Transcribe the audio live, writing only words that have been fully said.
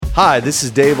Hi, this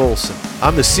is Dave Olson.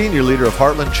 I'm the senior leader of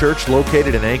Heartland Church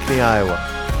located in Ankeny, Iowa.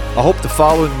 I hope the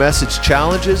following message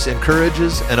challenges,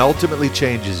 encourages, and ultimately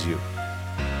changes you.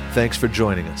 Thanks for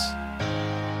joining us.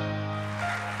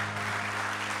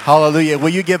 Hallelujah. Will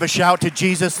you give a shout to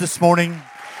Jesus this morning?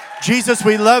 Jesus,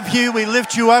 we love you. We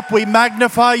lift you up. We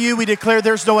magnify you. We declare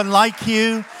there's no one like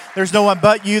you. There's no one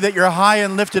but you, that you're high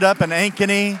and lifted up in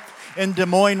Ankeny, in Des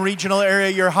Moines regional area.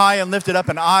 You're high and lifted up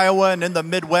in Iowa and in the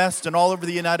Midwest and all over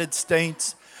the United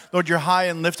States. Lord, you're high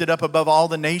and lifted up above all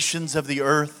the nations of the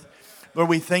earth. Lord,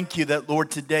 we thank you that,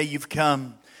 Lord, today you've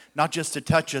come not just to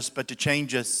touch us, but to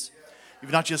change us.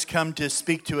 You've not just come to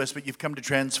speak to us, but you've come to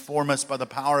transform us by the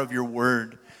power of your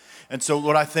word. And so,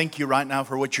 Lord, I thank you right now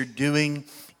for what you're doing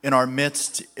in our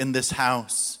midst in this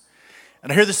house.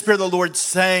 And I hear the Spirit of the Lord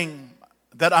saying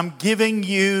that I'm giving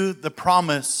you the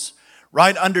promise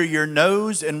right under your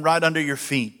nose and right under your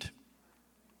feet.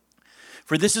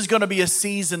 For this is going to be a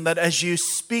season that as you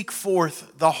speak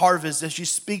forth the harvest, as you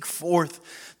speak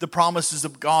forth the promises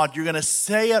of God, you're going to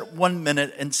say it 1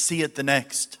 minute and see it the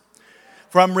next.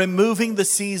 For I'm removing the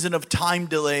season of time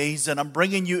delays and I'm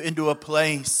bringing you into a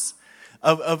place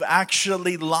of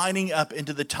actually lining up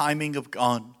into the timing of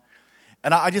God.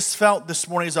 And I just felt this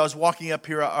morning as I was walking up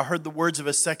here, I heard the words of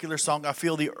a secular song. I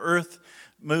feel the earth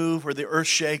move or the earth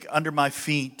shake under my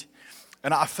feet.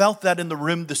 And I felt that in the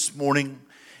room this morning.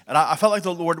 And I felt like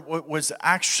the Lord was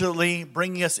actually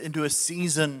bringing us into a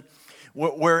season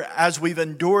where as we've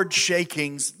endured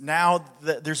shakings, now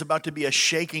there's about to be a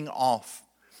shaking off.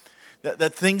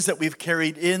 That things that we've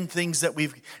carried in, things that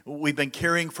we've been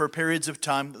carrying for periods of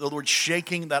time, the Lord's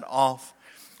shaking that off.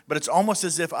 But it's almost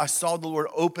as if I saw the Lord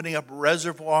opening up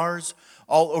reservoirs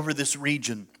all over this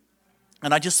region.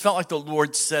 And I just felt like the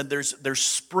Lord said there's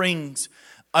springs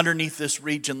underneath this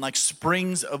region, like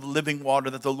springs of living water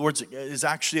that the Lord is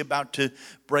actually about to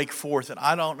break forth. And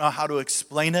I don't know how to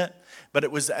explain it, but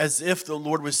it was as if the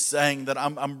Lord was saying that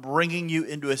I'm bringing you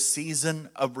into a season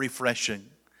of refreshing.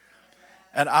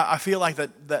 And I feel like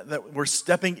that we're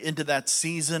stepping into that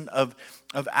season of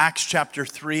Acts chapter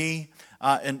 3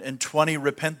 and 20.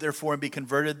 Repent therefore and be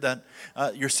converted, that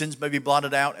your sins may be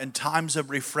blotted out and times of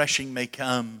refreshing may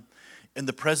come in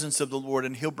the presence of the Lord,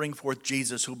 and he'll bring forth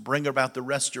Jesus, who'll bring about the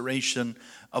restoration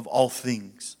of all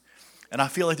things. And I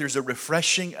feel like there's a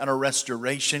refreshing and a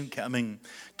restoration coming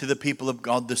to the people of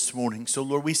God this morning. So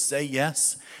Lord, we say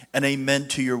yes and amen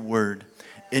to your word.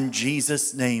 In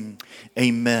Jesus' name,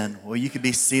 amen. Well, you can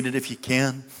be seated if you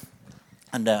can.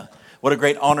 And what a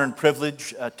great honor and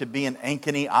privilege to be in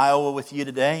Ankeny, Iowa with you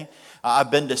today. I've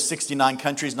been to 69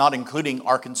 countries, not including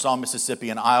Arkansas, Mississippi,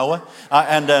 and Iowa.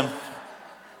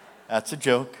 That's a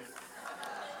joke.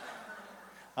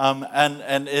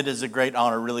 And it is a great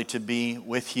honor really to be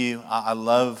with you. I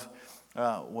love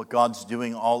what God's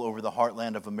doing all over the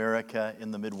heartland of America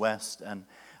in the Midwest. And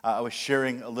I was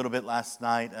sharing a little bit last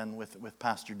night and with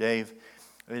Pastor Dave.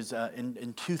 It was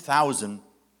in 2000,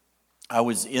 I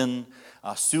was in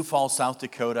Sioux Falls, South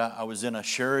Dakota. I was in a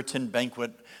Sheraton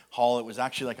banquet hall. It was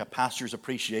actually like a pastor's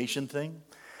appreciation thing.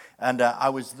 And I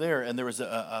was there, and there was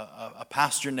a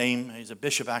pastor he's a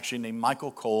bishop actually, named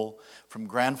Michael Cole from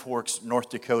Grand Forks, North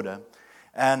Dakota.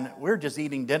 And we're just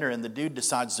eating dinner, and the dude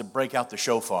decides to break out the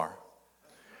shofar.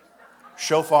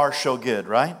 Shofar, show good,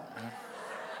 right?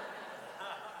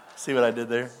 See what I did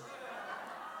there?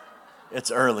 It's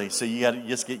early, so you got to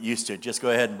just get used to it. Just go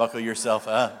ahead and buckle yourself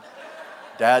up.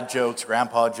 Dad jokes,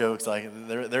 grandpa jokes, like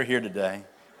they're here today.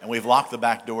 And we've locked the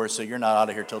back door, so you're not out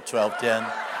of here till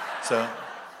 12:10. So,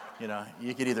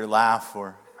 you could either laugh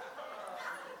or...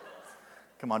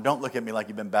 Come on, don't look at me like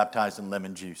you've been baptized in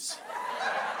lemon juice.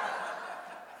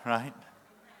 Right?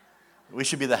 We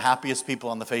should be the happiest people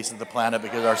on the face of the planet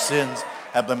because our sins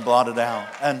have been blotted out.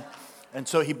 And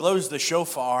so he blows the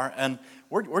shofar, and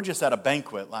we're just at a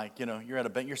banquet. Like, you're at a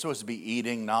banquet. You're supposed to be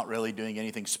eating, not really doing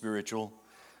anything spiritual.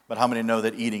 But how many know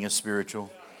that eating is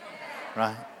spiritual?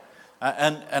 Right?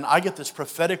 And I get this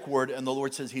prophetic word, and the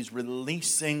Lord says he's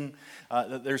releasing,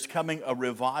 that there's coming a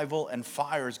revival, and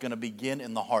fire is going to begin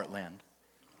in the heartland.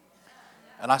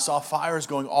 And I saw fires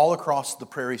going all across the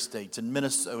prairie states in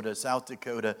Minnesota, South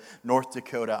Dakota, North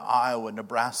Dakota, Iowa,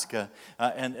 Nebraska.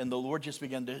 And the Lord just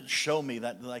began to show me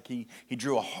that like he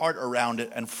drew a heart around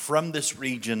it. And from this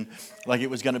region, like it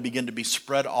was going to begin to be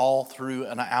spread all through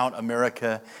and out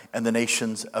America and the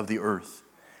nations of the earth.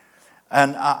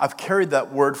 And I've carried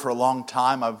that word for a long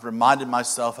time. I've reminded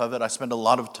myself of it. I spend a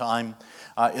lot of time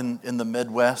in the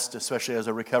Midwest, especially as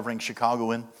a recovering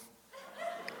Chicagoan.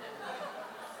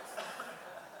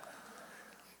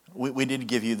 We did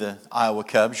give you the Iowa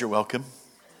Cubs. You're welcome.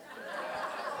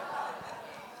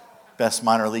 Best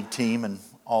minor league team in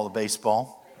all of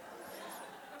baseball.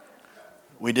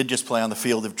 We did just play on the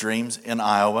Field of Dreams in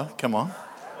Iowa. Come on.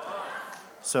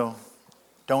 So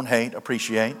don't hate,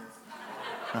 appreciate.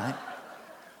 Right?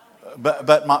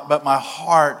 But my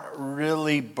heart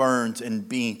really burns and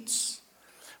beats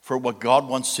for what God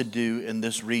wants to do in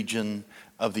this region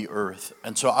of the earth.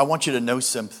 And so I want you to know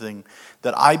something,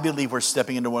 that I believe we're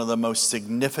stepping into one of the most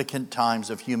significant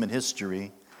times of human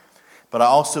history. But I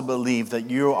also believe that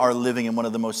you are living in one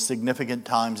of the most significant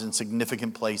times and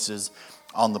significant places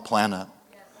on the planet.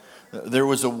 There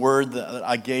was a word that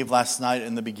I gave last night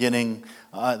in the beginning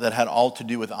that had all to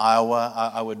do with Iowa.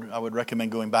 I would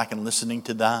recommend going back and listening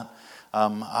to that.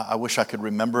 I wish I could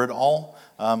remember it all,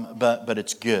 but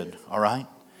it's good, all right?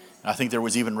 I think there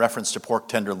was even reference to pork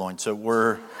tenderloin. So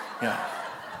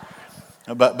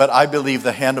But I believe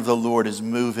the hand of the Lord is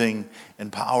moving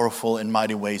in powerful and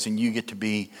mighty ways, and you get to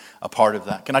be a part of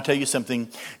that. Can I tell you something?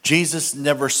 Jesus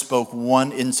never spoke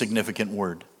one insignificant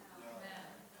word.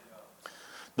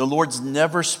 The Lord's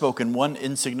never spoken one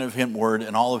insignificant word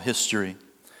in all of history.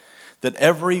 That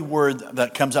every word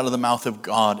that comes out of the mouth of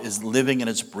God is living and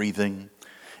it's breathing.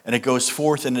 And it goes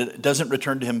forth and it doesn't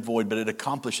return to him void, but it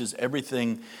accomplishes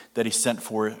everything that he sent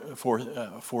for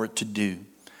it to do.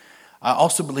 I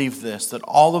also believe this, that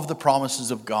all of the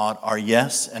promises of God are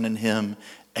yes, and in him,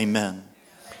 amen.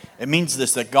 It means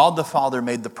this, that God the Father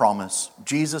made the promise.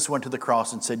 Jesus went to the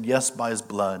cross and said yes by his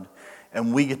blood.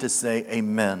 And we get to say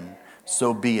amen.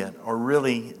 So be it. Or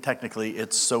really, technically,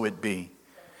 it's so it be.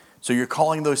 So you're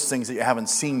calling those things that you haven't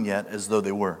seen yet as though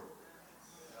they were.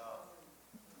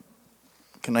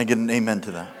 Can I get an amen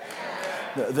to that?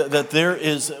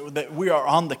 That we are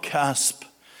on the cusp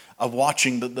of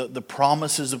watching the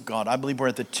promises of God. I believe we're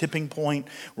at the tipping point.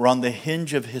 We're on the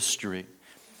hinge of history.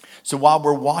 So while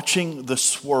we're watching the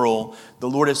swirl, the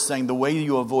Lord is saying the way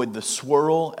you avoid the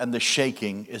swirl and the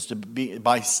shaking is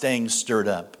by staying stirred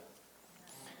up.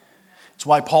 It's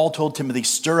why Paul told Timothy,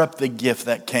 stir up the gift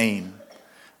that came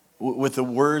with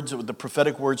the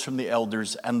prophetic words from the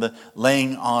elders and the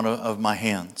laying on of my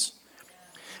hands.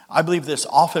 I believe this,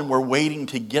 often we're waiting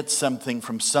to get something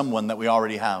from someone that we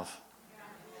already have.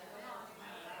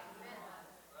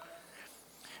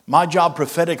 My job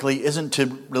prophetically isn't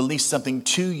to release something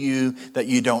to you that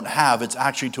you don't have. It's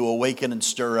actually to awaken and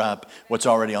stir up what's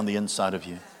already on the inside of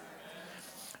you.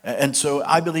 And so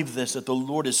I believe this, that the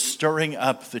Lord is stirring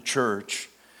up the church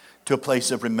to a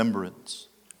place of remembrance.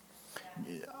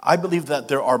 I believe that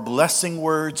there are blessing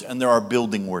words and there are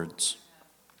building words.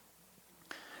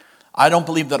 I don't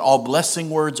believe that all blessing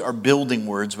words are building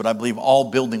words, but I believe all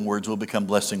building words will become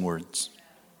blessing words.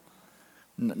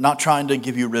 Not trying to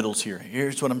give you riddles here.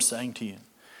 Here's what I'm saying to you.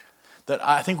 That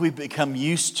I think we've become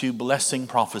used to blessing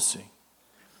prophecy.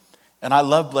 And I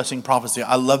love blessing prophecy.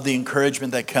 I love the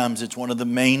encouragement that comes. It's one of the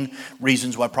main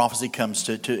reasons why prophecy comes,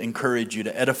 to encourage you,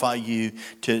 to edify you,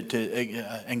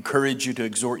 to encourage you, to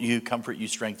exhort you, comfort you,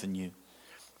 strengthen you.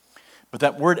 But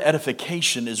that word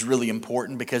edification is really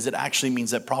important because it actually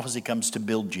means that prophecy comes to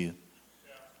build you.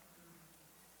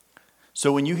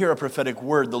 So when you hear a prophetic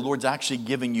word, the Lord's actually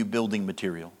giving you building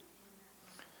material.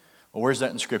 Well, where's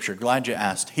that in Scripture? Glad you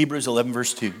asked. Hebrews 11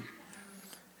 verse 2.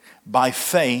 By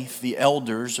faith, the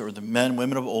elders, or the men and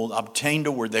women of old, obtained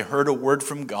a word. They heard a word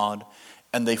from God,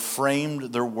 and they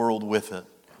framed their world with it.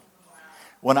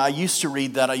 When I used to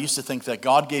read that, I used to think that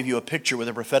God gave you a picture with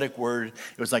a prophetic word.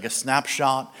 It was like a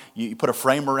snapshot. You put a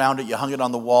frame around it, you hung it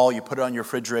on the wall, you put it on your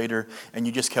refrigerator, and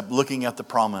you just kept looking at the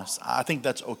promise. I think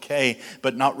that's okay,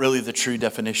 but not really the true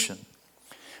definition.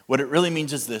 What it really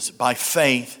means is this: by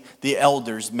faith, the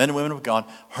elders, men and women of God,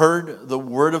 heard the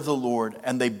word of the Lord,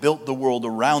 and they built the world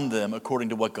around them according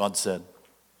to what God said.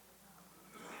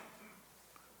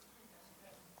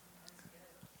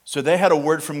 So they had a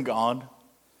word from God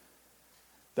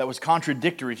that was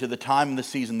contradictory to the time and the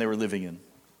season they were living in.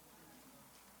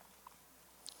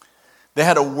 They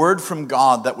had a word from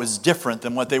God that was different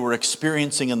than what they were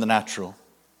experiencing in the natural.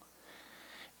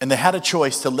 And they had a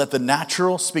choice to let the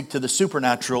natural speak to the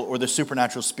supernatural or the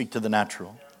supernatural speak to the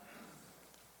natural.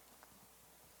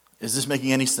 Is this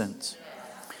making any sense?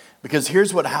 Because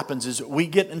here's what happens is we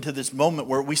get into this moment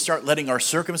where we start letting our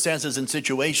circumstances and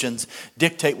situations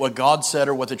dictate what God said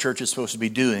or what the church is supposed to be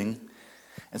doing,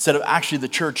 instead of actually the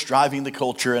church driving the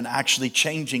culture and actually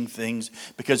changing things,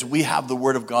 because we have the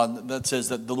word of God that says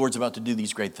that the Lord's about to do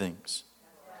these great things.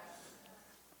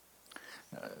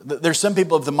 There's some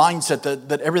people of the mindset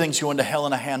that everything's going to hell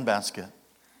in a handbasket.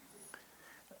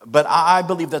 But I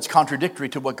believe that's contradictory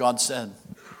to what God said.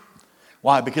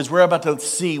 Why? Because we're about to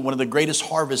see one of the greatest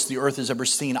harvests the earth has ever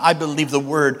seen. I believe the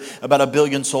word about 1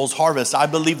 billion souls harvest. I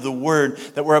believe the word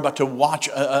that we're about to watch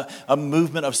a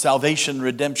movement of salvation and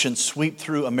redemption sweep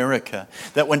through America.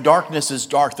 That when darkness is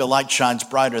dark, the light shines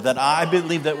brighter. That I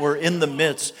believe that we're in the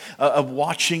midst of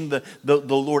watching the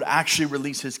Lord actually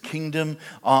release his kingdom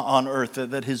on earth.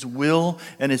 That his will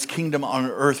and his kingdom on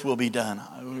earth will be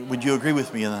done. Would you agree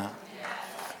with me in that?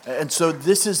 And so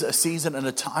this is a season and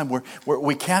a time where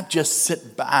we can't just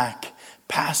sit back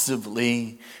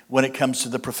passively when it comes to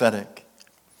the prophetic.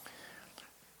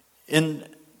 In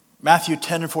Matthew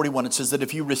 10 and 41, it says that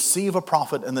if you receive a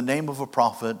prophet in the name of a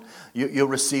prophet, you'll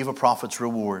receive a prophet's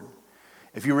reward.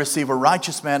 If you receive a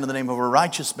righteous man in the name of a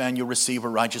righteous man, you'll receive a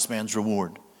righteous man's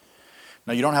reward.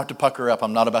 Now, you don't have to pucker up.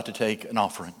 I'm not about to take an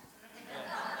offering.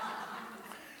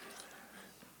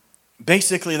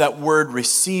 Basically, that word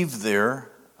receive there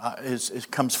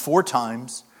it comes 4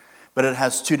 times, but it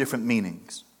has 2 different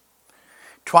meanings.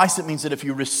 Twice it means that if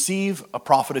you receive a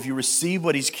prophet, if you receive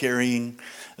what he's carrying,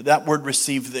 that word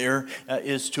receive there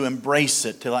is to embrace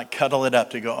it, to like cuddle it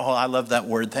up, to go, oh, I love that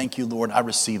word. Thank you, Lord, I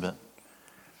receive it.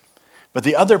 But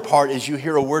the other part is you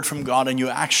hear a word from God and you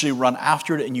actually run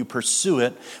after it and you pursue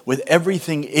it with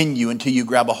everything in you until you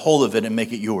grab a hold of it and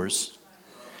make it yours.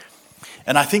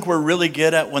 And I think we're really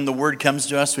good at when the word comes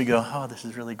to us, we go, oh, this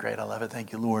is really great. I love it.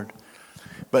 Thank you, Lord.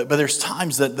 But there's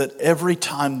times that every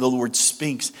time the Lord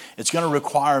speaks, it's going to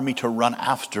require me to run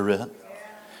after it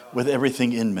with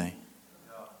everything in me.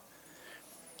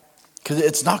 Because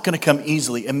it's not going to come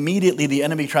easily. Immediately the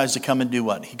enemy tries to come and do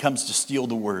what? He comes to steal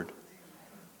the word.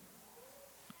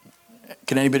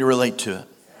 Can anybody relate to it?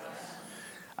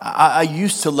 I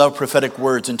used to love prophetic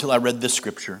words until I read this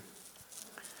scripture.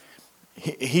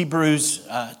 Hebrews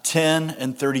 10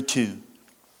 and 32.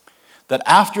 That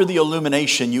after the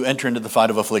illumination, you enter into the fight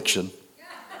of affliction.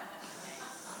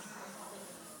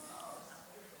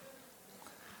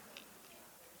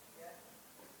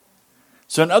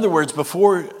 So in other words,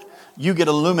 before you get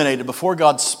illuminated, before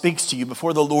God speaks to you,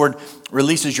 before the Lord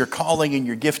releases your calling and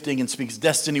your gifting and speaks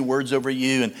destiny words over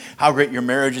you and how great your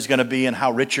marriage is going to be and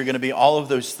how rich you're going to be, all of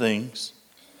those things,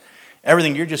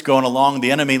 everything, you're just going along.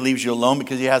 The enemy leaves you alone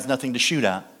because he has nothing to shoot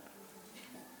at.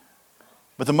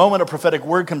 But the moment a prophetic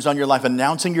word comes on your life,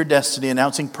 announcing your destiny,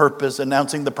 announcing purpose,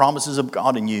 announcing the promises of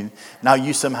God in you, now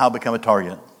you somehow become a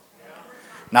target.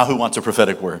 Now who wants a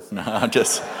prophetic word? No,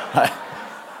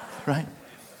 right?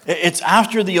 It's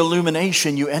after the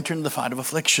illumination you enter into the fight of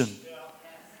affliction.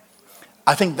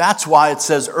 I think that's why it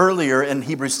says earlier in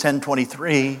Hebrews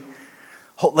 10:23,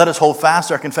 let us hold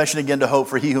fast our confession again to hope,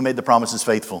 for he who made the promise is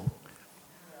faithful.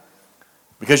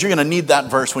 Because you're going to need that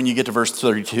verse when you get to verse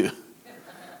 32.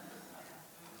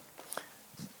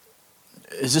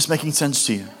 Is this making sense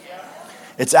to you?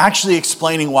 It's actually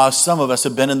explaining why some of us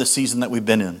have been in the season that we've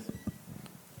been in.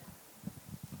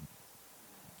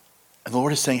 And the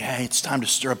Lord is saying, hey, it's time to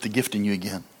stir up the gift in you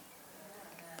again.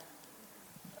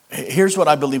 Here's what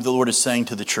I believe the Lord is saying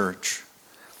to the church.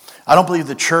 I don't believe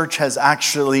the church has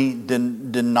actually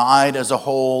denied as a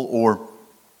whole or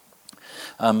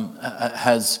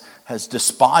has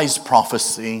despised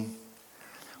prophecy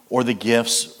or the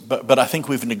gifts, but I think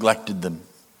we've neglected them.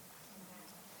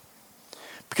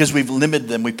 Because we've limited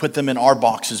them. We put them in our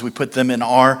boxes. We put them in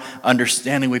our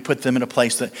understanding. We put them in a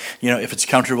place that, if it's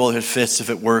comfortable, if it fits, if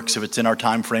it works, if it's in our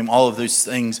time frame, all of those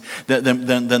things,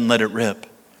 then let it rip.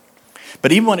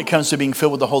 But even when it comes to being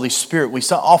filled with the Holy Spirit, we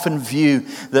so often view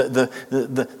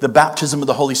the baptism of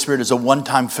the Holy Spirit as a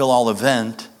one-time fill-all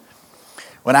event,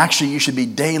 when actually you should be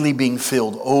daily being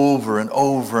filled over and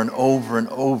over and over and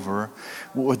over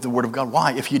with the Word of God.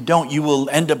 Why? If you don't, you will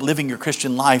end up living your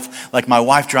Christian life like my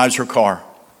wife drives her car.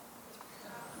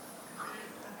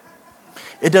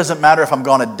 It doesn't matter if I'm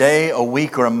gone a day, a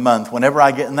week, or a month. Whenever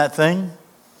I get in that thing,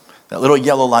 that little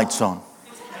yellow light's on.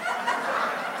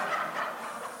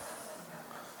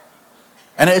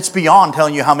 And it's beyond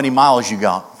telling you how many miles you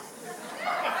got.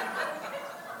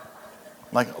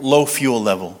 Like low fuel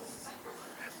level.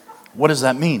 What does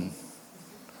that mean?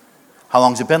 How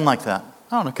long has it been like that?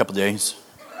 I don't know, a couple days.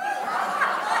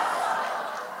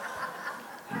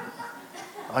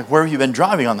 Like, where have you been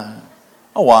driving on that?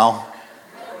 A while.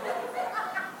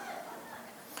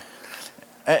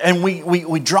 And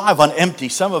we drive on empty.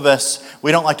 Some of us,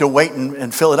 we don't like to wait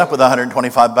and fill it up with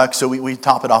 $125, so we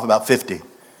top it off about 50.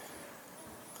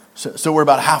 So we're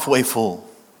about halfway full.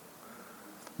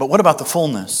 But what about the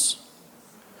fullness?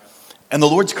 And the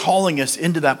Lord's calling us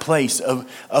into that place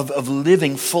of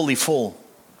living fully full.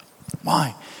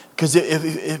 Why? Because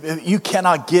if you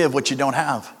cannot give what you don't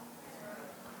have.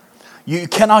 You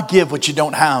cannot give what you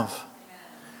don't have.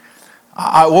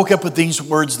 I woke up with these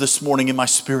words this morning in my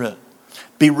spirit.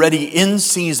 Be ready in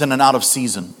season and out of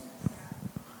season.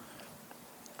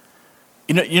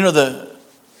 You know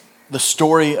the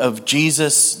story of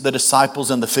Jesus, the disciples,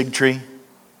 and the fig tree?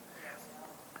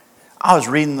 I was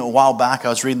reading a while back,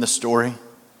 the story.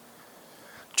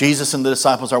 Jesus and the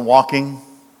disciples are walking.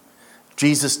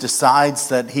 Jesus decides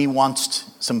that he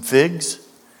wants some figs.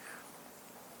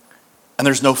 And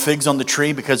there's no figs on the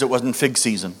tree because it wasn't fig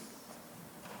season.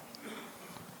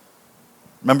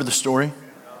 Remember the story?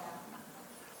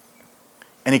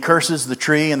 And he curses the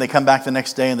tree, and they come back the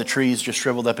next day, and the tree is just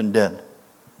shriveled up and dead.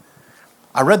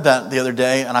 I read that the other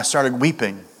day, and I started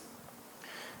weeping.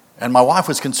 And my wife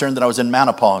was concerned that I was in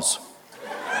menopause.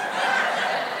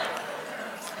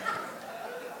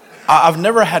 I've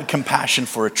never had compassion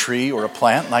for a tree or a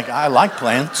plant. Like, I like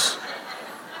plants.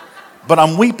 But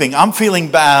I'm weeping. I'm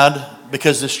feeling bad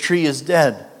because this tree is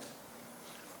dead.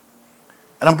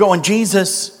 And I'm going,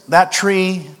 Jesus, that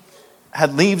tree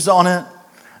had leaves on it,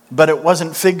 but it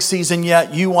wasn't fig season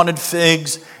yet. You wanted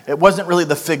figs. It wasn't really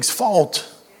the fig's fault,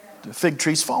 the fig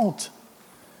tree's fault.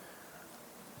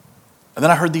 And then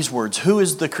I heard these words, who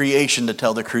is the creation to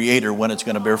tell the Creator when it's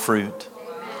going to bear fruit?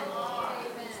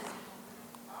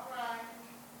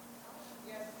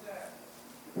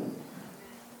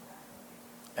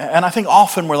 And I think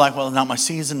often we're like, well, not my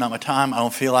season, not my time. I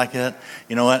don't feel like it.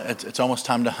 You know what? It's almost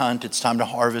time to hunt. It's time to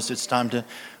harvest. It's time to...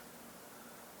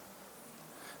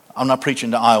 I'm not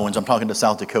preaching to Iowans. I'm talking to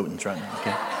South Dakotans right now.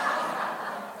 Okay?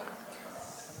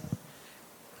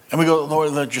 And we go,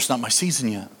 Lord, that's just not my season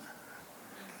yet.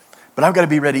 But I've got to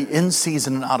be ready in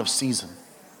season and out of season.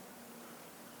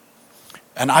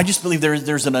 And I just believe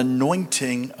there's an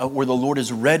anointing where the Lord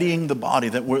is readying the body,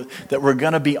 that we're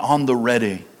going to be on the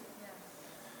ready.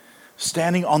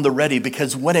 Standing on the ready,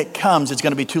 because when it comes, it's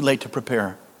going to be too late to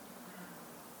prepare.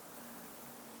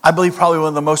 I believe probably one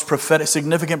of the most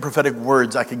significant prophetic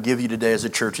words I could give you today as a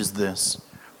church is this: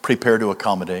 prepare to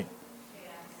accommodate.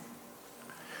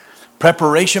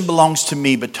 Preparation belongs to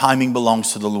me, but timing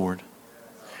belongs to the Lord.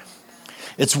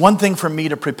 It's one thing for me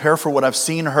to prepare for what I've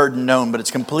seen, heard, and known, but it's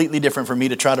completely different for me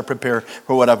to try to prepare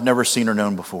for what I've never seen or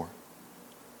known before.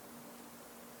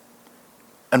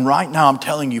 And right now I'm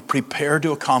telling you, prepare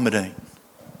to accommodate.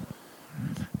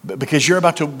 Because you're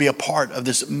about to be a part of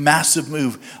this massive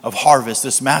move of harvest,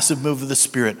 this massive move of the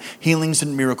Spirit, healings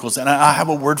and miracles. And I have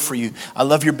a word for you. I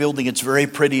love your building. It's very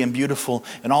pretty and beautiful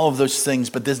and all of those things.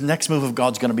 But this next move of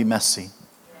God's going to be messy.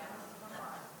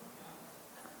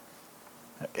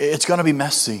 It's going to be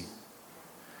messy.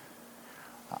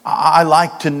 I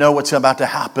like to know what's about to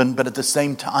happen, but at the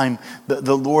same time,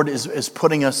 the Lord is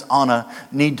putting us on a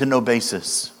need-to-know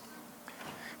basis.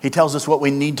 He tells us what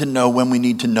we need to know when we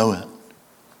need to know it.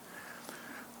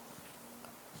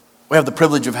 We have the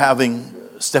privilege of having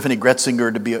Stephanie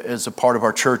Gretzinger to be as a part of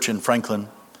our church in Franklin.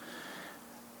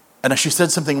 And she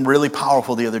said something really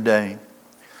powerful the other day.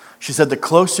 She said, the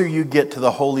closer you get to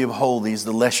the Holy of Holies,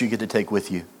 the less you get to take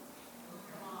with you.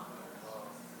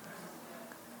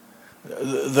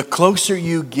 The closer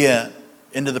you get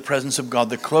into the presence of God,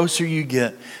 the closer you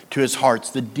get to His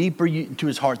heart, the deeper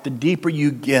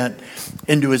you get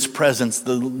into His presence,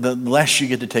 the less you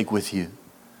get to take with you.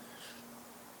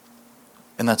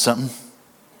 Isn't that something?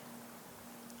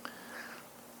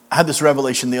 I had this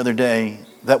revelation the other day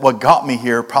that what got me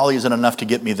here probably isn't enough to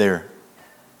get me there.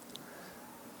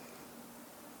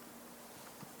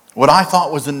 What I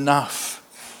thought was enough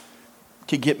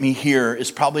to get me here is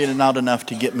probably not enough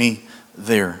to get me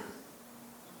there.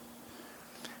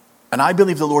 And I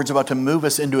believe the Lord's about to move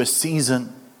us into a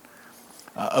season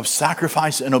of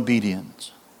sacrifice and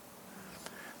obedience.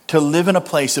 To live in a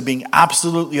place of being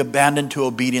absolutely abandoned to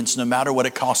obedience no matter what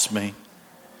it costs me.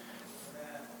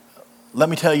 Let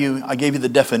me tell you, I gave you the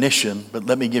definition, but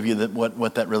let me give you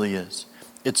what that really is.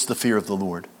 It's the fear of the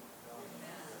Lord.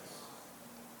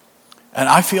 And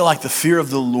I feel like the fear of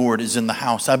the Lord is in the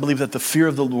house. I believe that the fear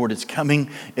of the Lord is coming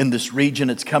in this region.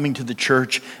 It's coming to the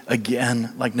church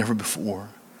again like never before.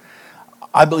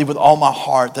 I believe with all my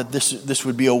heart that this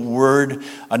would be a word,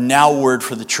 a now word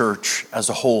for the church as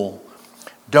a whole.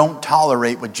 Don't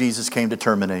tolerate what Jesus came to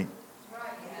terminate.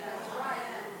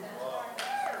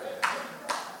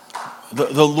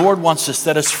 The Lord wants to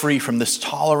set us free from this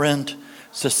tolerant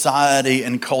society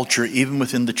and culture, even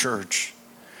within the church.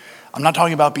 I'm not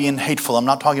talking about being hateful. I'm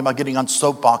not talking about getting on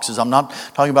soapboxes. I'm not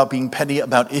talking about being petty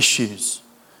about issues.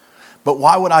 But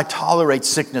why would I tolerate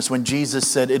sickness when Jesus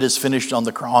said it is finished on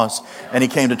the cross and He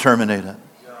came to terminate it?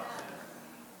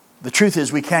 The truth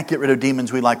is we can't get rid of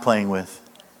demons we like playing with.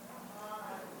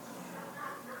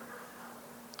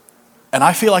 And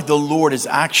I feel like the Lord is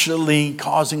actually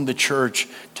causing the church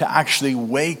to actually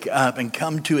wake up and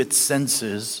come to its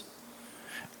senses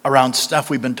around stuff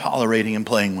we've been tolerating and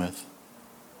playing with.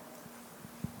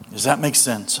 Does that make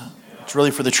sense? It's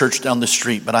really for the church down the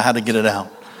street, but I had to get it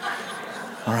out.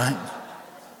 All right?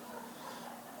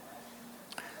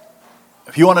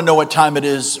 If you want to know what time it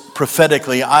is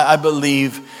prophetically, I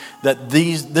believe that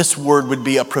this word would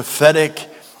be a prophetic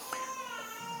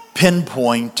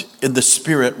pinpoint in the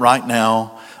spirit right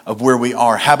now of where we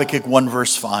are. Habakkuk 1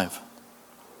 verse 5.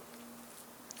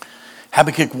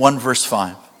 Habakkuk 1 verse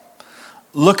 5.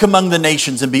 Look among the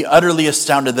nations and be utterly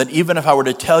astounded that even if I were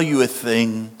to tell you a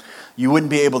thing, you wouldn't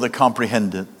be able to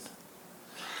comprehend it.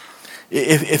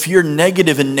 If you're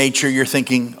negative in nature, you're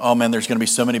thinking, oh man, there's going to be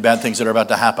so many bad things that are about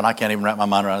to happen. I can't even wrap my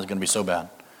mind around it. It's going to be so bad.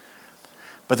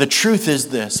 But the truth is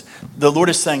this. The Lord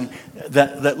is saying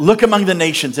that look among the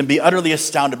nations and be utterly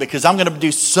astounded because I'm going to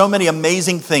do so many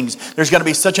amazing things. There's going to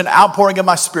be such an outpouring of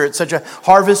my spirit, such a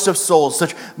harvest of souls,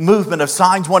 such movement of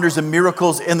signs, wonders, and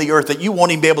miracles in the earth that you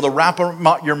won't even be able to wrap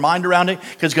your mind around it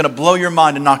because it's going to blow your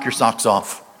mind and knock your socks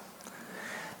off.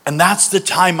 And that's the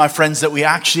time, my friends, that we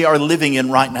actually are living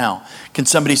in right now. Can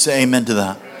somebody say amen to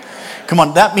that? Come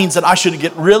on, that means that I should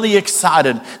get really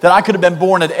excited that I could have been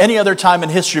born at any other time in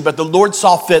history, but the Lord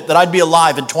saw fit that I'd be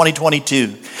alive in 2022,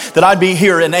 that I'd be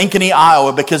here in Ankeny,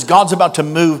 Iowa, because God's about to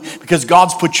move, because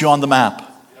God's put you on the map.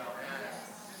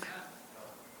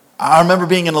 I remember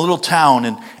being in a little town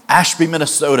in Ashby,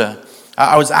 Minnesota.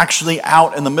 I was actually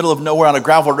out in the middle of nowhere on a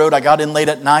gravel road. I got in late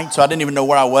at night, so I didn't even know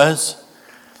where I was.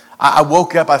 I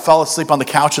woke up, I fell asleep on the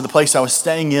couch of the place I was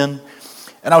staying in.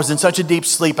 And I was in such a deep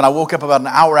sleep, and I woke up about an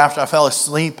hour after I fell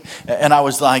asleep, and I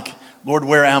was like, Lord,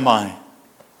 where am I?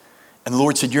 And the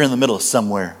Lord said, you're in the middle of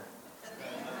somewhere.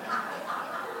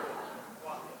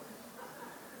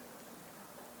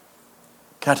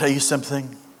 Can I tell you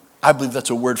something? I believe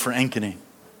that's a word for Ankeny.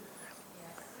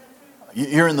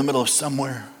 You're in the middle of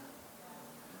somewhere.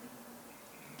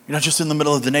 You're not just in the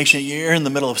middle of the nation, you're in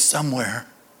the middle of somewhere.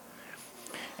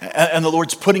 And the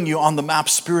Lord's putting you on the map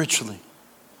spiritually.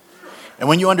 And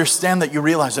when you understand that, you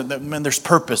realize that man, there's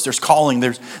purpose, there's calling,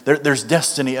 there's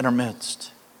destiny in our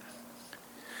midst.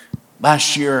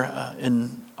 Last year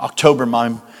in October,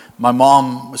 my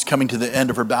mom was coming to the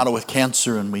end of her battle with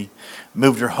cancer, and we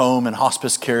moved her home in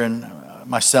hospice care, and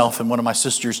myself and one of my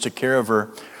sisters took care of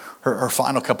her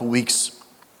final couple weeks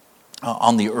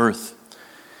on the earth.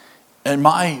 And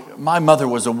my mother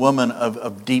was a woman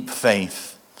of deep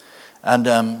faith,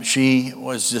 and she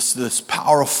was just this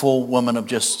powerful woman of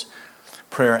just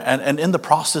prayer. And in the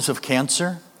process of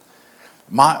cancer,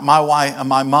 my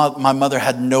mother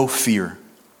had no fear.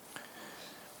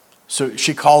 So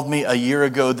she called me a year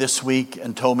ago this week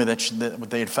and told me that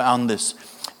they had found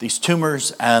these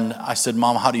tumors. And I said,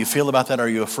 Mom, how do you feel about that? Are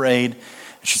you afraid?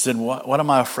 And she said, what am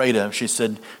I afraid of? She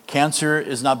said, cancer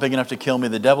is not big enough to kill me.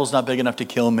 The devil's not big enough to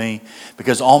kill me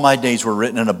because all my days were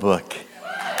written in a book.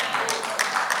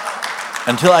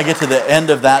 Until I get to the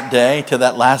end of that day, to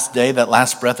that last day, that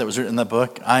last breath that was written in the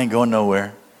book, I ain't going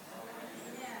nowhere.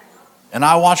 And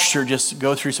I watched her just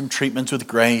go through some treatments with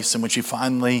grace. And when she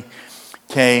finally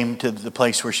came to the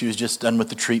place where she was just done with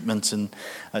the treatments, and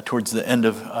towards the end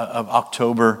of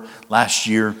October last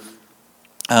year,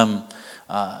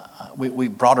 we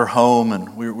brought her home,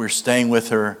 and we were staying with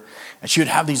her. And she would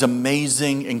have these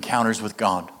amazing encounters with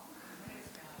God.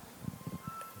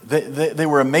 They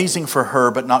were amazing for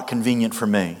her, but not convenient for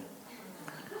me.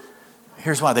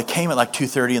 Here's why. They came at like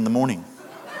 2:30 in the morning.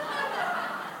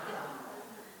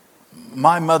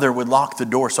 My mother would lock the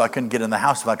door so I couldn't get in the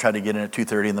house if I tried to get in at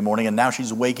 2:30 in the morning, and now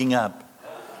she's waking up.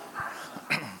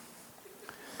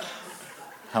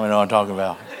 How many know what I'm talking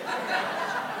about?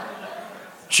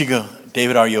 She'd go,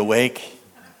 David, are you awake?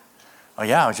 Oh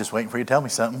yeah, I was just waiting for you to tell me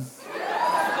something.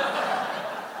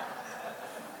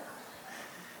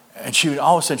 And she would,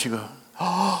 all of a sudden, she'd go,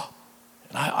 oh.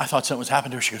 And I thought something was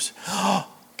happening to her. She goes, oh,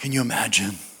 can you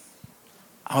imagine?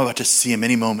 I'm about to see him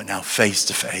any moment now, face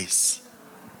to face.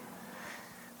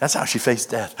 That's how she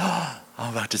faced death. Oh,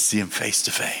 I'm about to see him face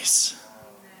to face.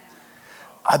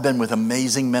 I've been with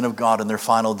amazing men of God in their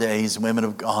final days, women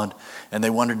of God, and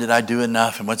they wondered, did I do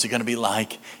enough? And what's it going to be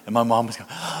like? And my mom was going,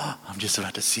 oh, I'm just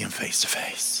about to see him face to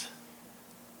face.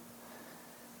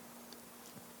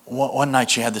 One night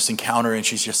she had this encounter, and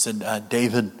she just said,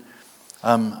 David,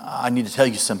 I need to tell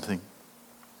you something.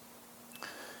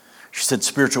 She said,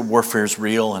 spiritual warfare is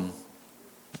real, and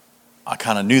I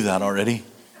kind of knew that already.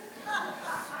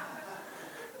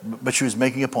 But she was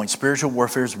making a point. Spiritual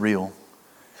warfare is real.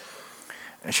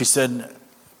 And she said,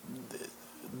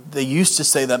 they used to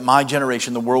say that my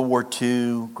generation, the World War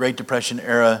II, Great Depression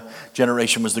era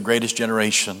generation, was the greatest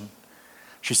generation.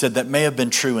 She said that may have been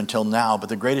true until now, but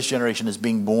the greatest generation is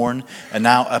being born and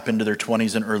now up into their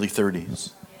 20s and early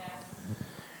 30s.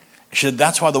 She said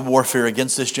that's why the warfare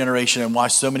against this generation and why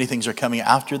so many things are coming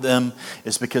after them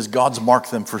is because God's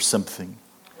marked them for something.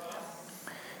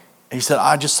 And he said,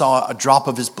 I just saw a drop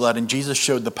of his blood, and Jesus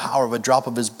showed the power of a drop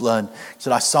of his blood. He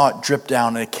said, I saw it drip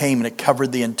down, and it came, and it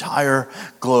covered the entire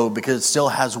globe because it still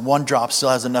has one drop, still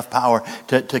has enough power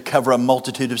to cover a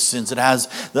multitude of sins. It has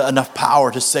enough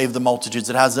power to save the multitudes.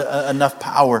 It has enough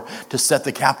power to set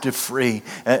the captive free,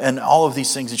 and all of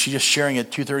these things. And she's just sharing it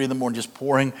at 2:30 in the morning, just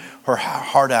pouring her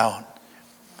heart out.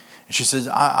 And she says,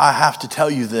 I have to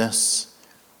tell you this.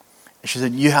 And she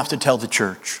said, you have to tell the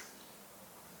church.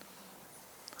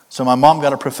 So my mom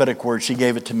got a prophetic word. She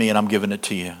gave it to me, and I'm giving it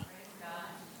to you.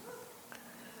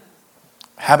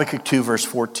 Habakkuk 2, verse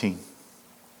 14.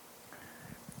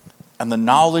 And the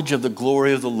knowledge of the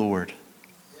glory of the Lord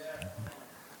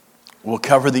will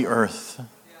cover the earth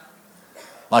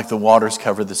like the waters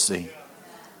cover the sea.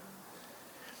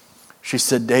 She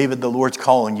said, David, the Lord's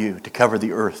calling you to cover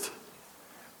the earth.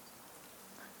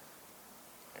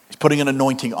 He's putting an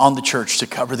anointing on the church to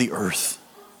cover the earth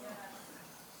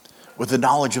with the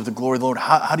knowledge of the glory of the Lord.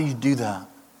 How do you do that?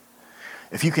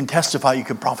 If you can testify, you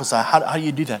can prophesy. How do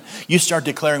you do that? You start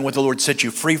declaring what the Lord set you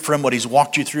free from, what he's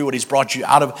walked you through, what he's brought you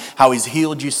out of, how he's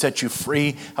healed you, set you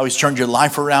free, how he's turned your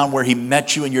life around, where he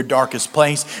met you in your darkest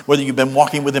place, whether you've been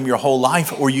walking with him your whole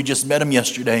life or you just met him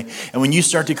yesterday. And when you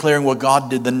start declaring what God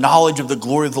did, the knowledge of the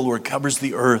glory of the Lord covers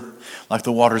the earth like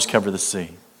the waters cover the sea.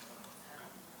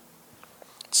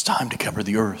 It's time to cover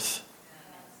the earth.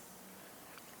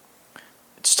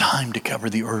 It's time to cover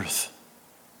the earth.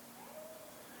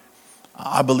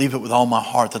 I believe it with all my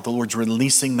heart that the Lord's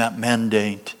releasing that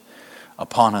mandate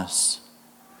upon us.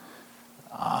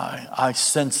 I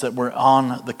sense that we're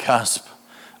on the cusp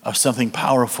of something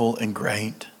powerful and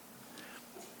great.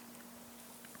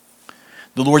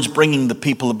 The Lord's bringing the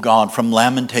people of God from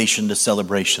lamentation to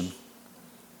celebration.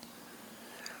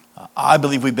 I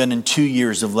believe we've been in 2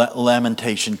 years of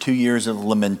lamentation, 2 years of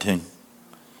lamenting.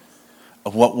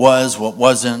 Of what was, what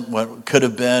wasn't, what could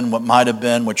have been, what might have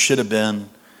been, what should have been.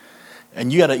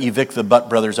 And you got to evict the but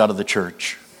brothers out of the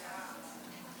church.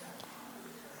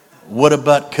 Woulda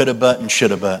but, coulda but, and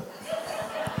shoulda but.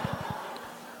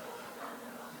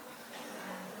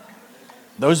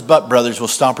 Those but brothers will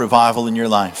stop revival in your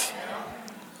life.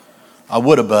 I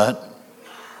woulda but,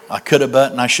 I coulda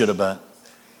but, and I shoulda but.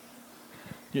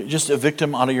 Just evict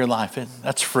them out of your life.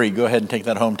 That's free. Go ahead and take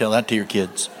that home. Tell that to your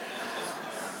kids.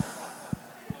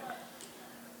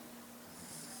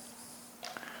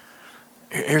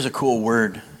 Here's a cool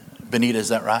word. Benita, is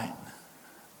that right?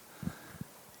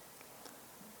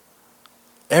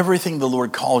 Everything the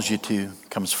Lord calls you to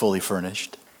comes fully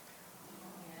furnished.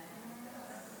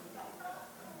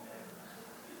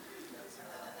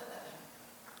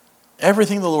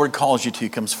 Everything the Lord calls you to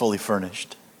comes fully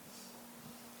furnished.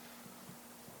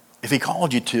 If he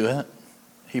called you to it,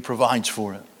 he provides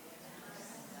for it.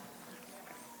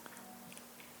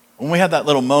 When we had that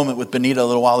little moment with Benita a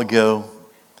little while ago,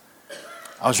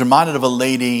 I was reminded of a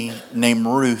lady named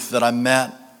Ruth that I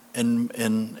met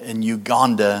in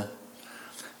Uganda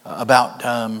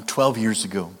about 12 years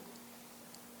ago.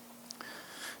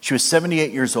 She was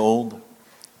 78 years old.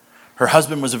 Her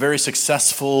husband was a very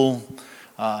successful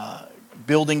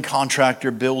building contractor,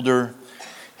 builder.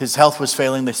 His health was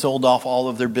failing. They sold off all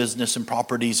of their business and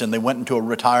properties, and they went into a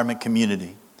retirement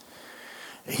community.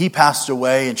 He passed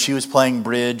away, and she was playing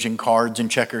bridge and cards and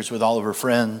checkers with all of her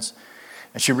friends.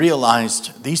 And she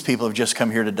realized these people have just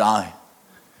come here to die.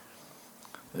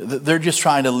 They're just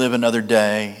trying to live another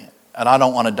day, and I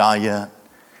don't want to die yet.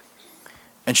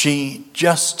 And she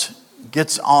just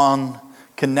gets on,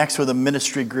 connects with a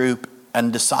ministry group,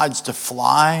 and decides to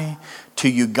fly to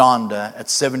Uganda at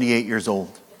 78 years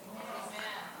old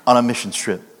on a mission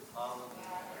trip.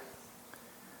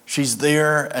 She's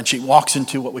there, and she walks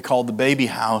into what we call the baby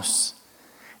house.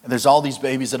 And there's all these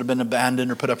babies that have been abandoned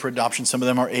or put up for adoption. Some of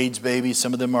them are AIDS babies.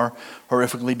 Some of them are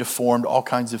horrifically deformed, all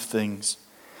kinds of things.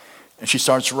 And she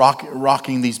starts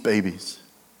rocking these babies.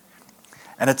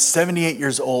 And at 78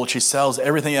 years old, she sells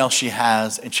everything else she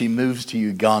has, and she moves to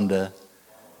Uganda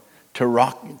to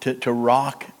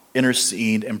rock,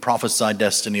 intercede, and prophesy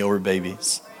destiny over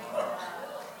babies.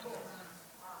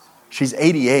 She's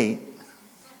 88,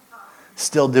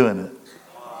 still doing it.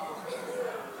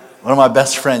 One of my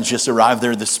best friends just arrived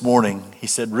there this morning. He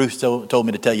said, Ruth told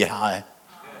me to tell you hi.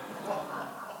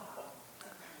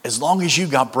 As long as you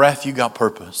got breath, you got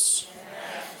purpose.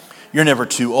 You're never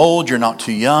too old. You're not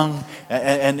too young.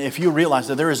 And if you realize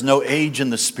that there is no age in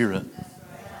the Spirit,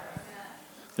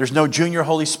 there's no junior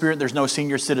Holy Spirit. There's no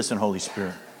senior citizen Holy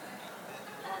Spirit.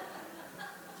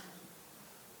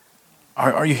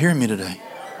 Are you hearing me today?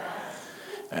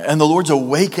 And the Lord's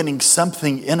awakening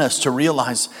something in us to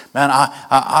realize, man,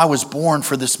 I was born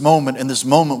for this moment, and this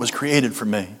moment was created for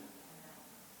me.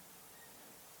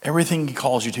 Everything He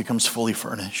calls you to comes fully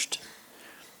furnished.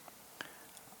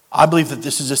 I believe that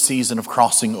this is a season of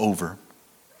crossing over.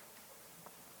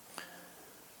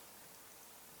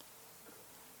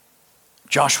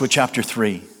 Joshua chapter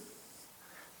 3.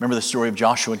 Remember the story of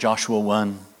Joshua, Joshua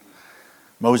 1.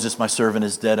 Moses, my servant,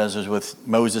 is dead, as I was with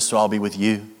Moses, so I'll be with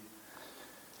you.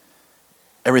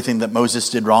 Everything that Moses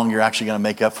did wrong, you're actually going to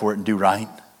make up for it and do right.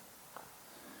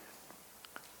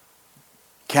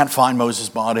 Can't find Moses'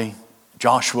 body.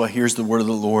 Joshua hears the word of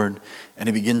the Lord, and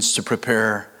he begins to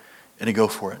prepare and to go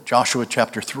for it. Joshua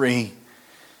chapter 3,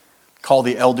 call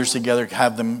the elders together,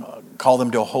 call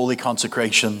them to a holy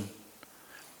consecration.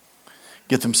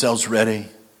 Get themselves ready.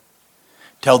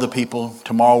 Tell the people,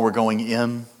 tomorrow we're going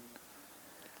in.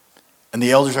 And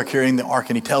the elders are carrying the ark,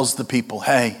 and he tells the people,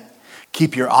 hey,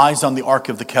 keep your eyes on the Ark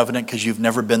of the Covenant because you've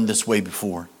never been this way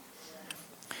before.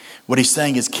 What he's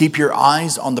saying is keep your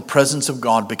eyes on the presence of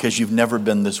God because you've never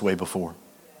been this way before.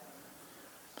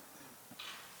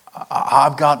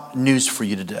 I've got news for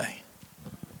you today.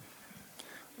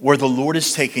 Where the Lord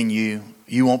is taking you,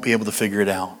 you won't be able to figure it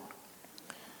out.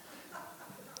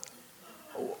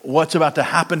 What's about to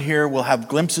happen here, we'll have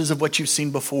glimpses of what you've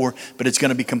seen before, but it's going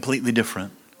to be completely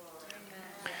different.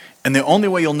 And the only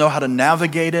way you'll know how to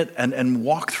navigate it and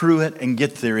walk through it and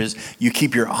get there is you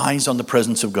keep your eyes on the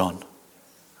presence of God.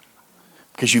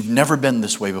 Because you've never been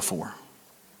this way before.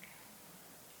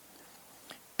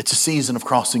 It's a season of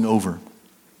crossing over.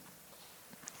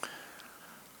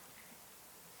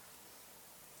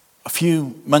 A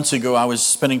few months ago, I was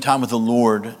spending time with the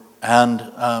Lord, and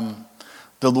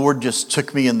the Lord just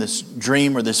took me in this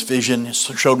dream or this vision,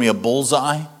 showed me a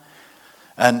bullseye.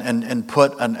 And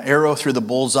put an arrow through the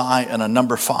bullseye and a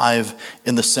number 5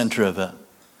 in the center of it.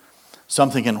 So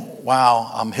I'm thinking, wow,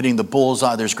 I'm hitting the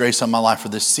bullseye. There's grace on my life for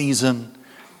this season.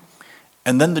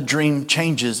 And then the dream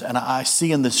changes, and I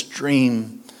see in this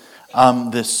dream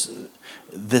this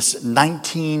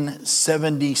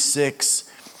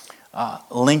 1976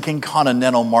 Lincoln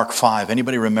Continental Mark V.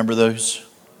 Anybody remember those?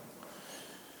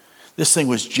 This thing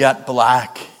was jet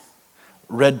black,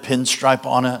 red pinstripe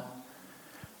on it.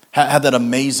 Had that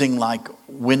amazing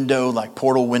window,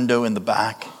 portal window in the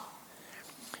back.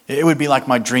 It would be like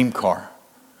my dream car.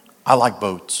 I like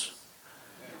boats.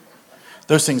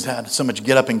 Those things had so much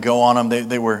get up and go on them.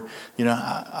 They were,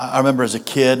 I remember as a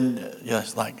kid,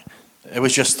 it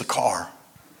was just the car.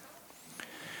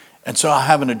 And so I'm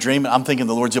having a dream. I'm thinking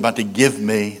the Lord's about to give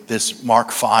me this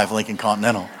Mark V Lincoln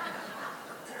Continental.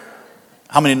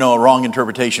 How many know a wrong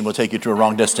interpretation will take you to a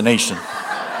wrong destination?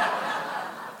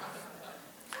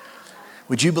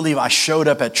 Would you believe I showed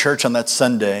up at church on that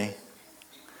Sunday,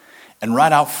 and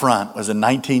right out front was a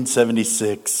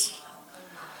 1976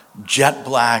 jet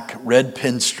black, red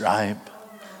pinstripe,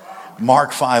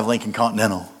 Mark V Lincoln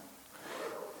Continental.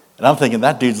 And I'm thinking,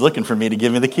 that dude's looking for me to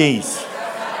give me the keys.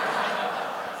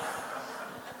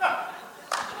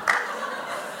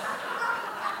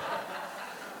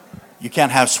 You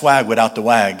can't have swag without the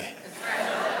wag.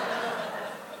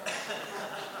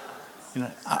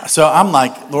 So I'm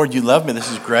like, Lord, you love me. This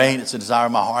is great. It's a desire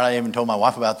of my heart. I even told my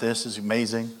wife about this. It's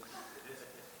amazing.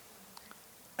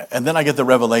 And then I get the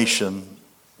revelation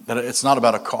that it's not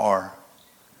about a car,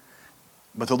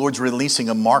 but the Lord's releasing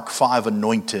a Mark V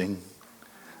anointing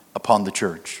upon the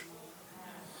church.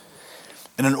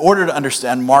 And in order to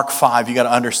understand Mark 5, you got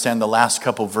to understand the last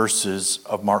couple verses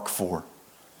of Mark 4.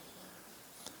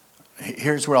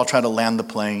 Here's where I'll try to land the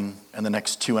plane in the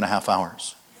next 2.5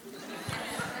 hours.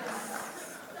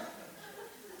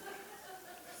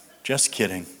 Just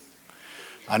kidding.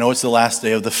 I know it's the last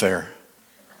day of the fair.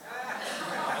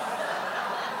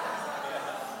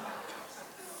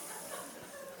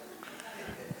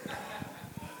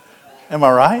 Am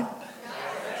I right?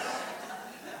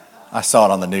 I saw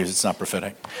it on the news. It's not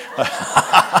prophetic.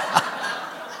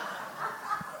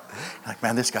 Like,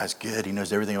 man, this guy's good. He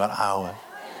knows everything about Iowa.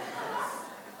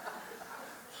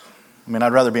 I mean,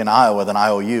 I'd rather be in Iowa than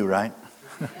IOU, right?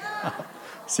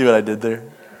 See what I did there?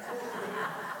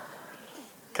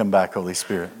 Come back, Holy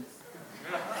Spirit.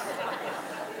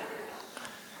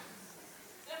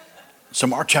 So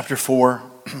Mark chapter 4,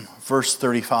 verse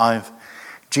 35.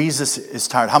 Jesus is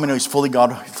tired. How many know he's fully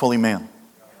God, fully man?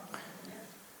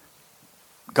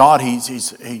 God,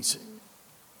 he's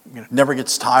never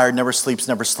gets tired, never sleeps,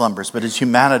 never slumbers. But his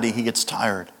humanity, he gets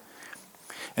tired.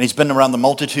 And he's been around the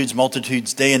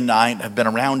multitudes day and night, have been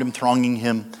around him, thronging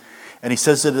him. And he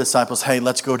says to the disciples, hey,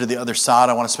 let's go to the other side.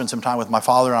 I want to spend some time with my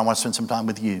Father, and I want to spend some time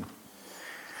with you.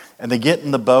 And they get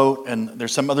in the boat, and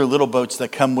there's some other little boats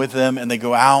that come with them, and they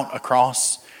go out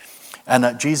across.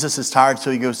 And Jesus is tired,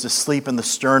 so he goes to sleep in the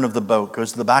stern of the boat,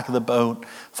 goes to the back of the boat,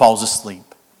 falls asleep.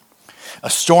 A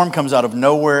storm comes out of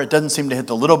nowhere. It doesn't seem to hit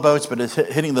the little boats, but it's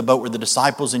hitting the boat where the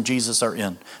disciples and Jesus are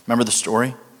in. Remember the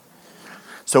story?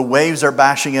 So waves are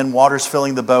bashing in, water's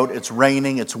filling the boat, it's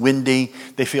raining, it's windy,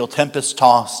 they feel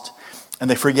tempest-tossed, and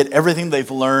they forget everything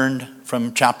they've learned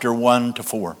from chapter 1 to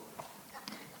 4.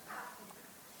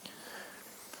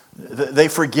 They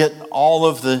forget all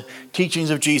of the teachings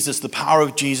of Jesus, the power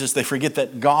of Jesus. They forget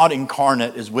that God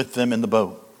incarnate is with them in the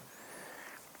boat.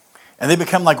 And they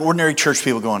become like ordinary church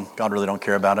people going, God really don't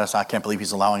care about us. I can't believe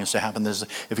he's allowing us to happen this.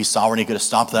 If he's sovereign, he could have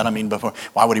stopped that. I mean, before,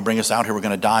 why would he bring us out here? We're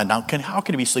going to die. Now, how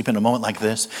can he be sleeping in a moment like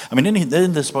this? I mean,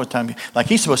 isn't this supposed to be, like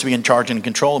he's supposed to be in charge and in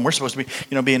control, and we're supposed to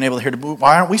be, being able to hear,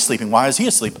 why aren't we sleeping? Why is he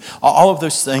asleep? All of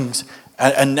those things.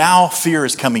 And now fear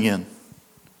is coming in.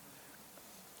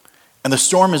 And the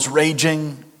storm is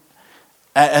raging,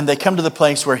 and they come to the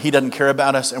place where he doesn't care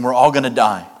about us, and we're all going to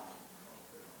die.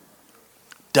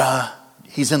 Duh.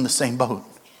 He's in the same boat.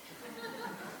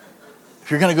 If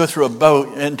you're going to go through a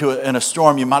boat in a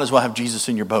storm, you might as well have Jesus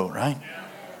in your boat, right?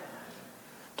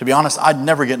 To be honest, I'd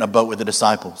never get in a boat with the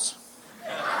disciples.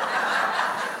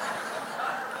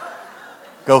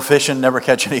 Go fishing, never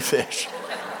catch any fish.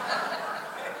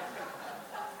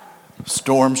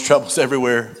 Storms, troubles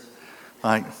everywhere.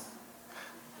 Like,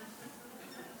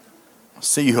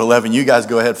 see you 11. You guys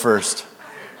go ahead first.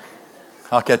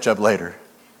 I'll catch up later.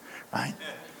 Right?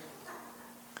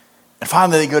 And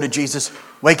finally they go to Jesus,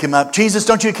 wake him up. Jesus,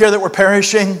 don't you care that we're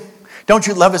perishing? Don't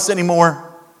you love us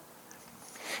anymore?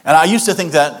 And I used to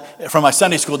think that from my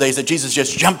Sunday school days that Jesus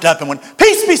just jumped up and went,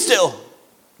 peace be still.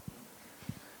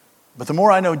 But the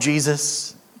more I know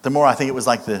Jesus, the more I think it was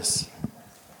like this.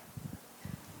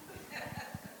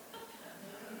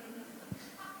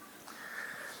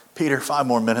 Peter, 5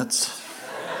 more minutes.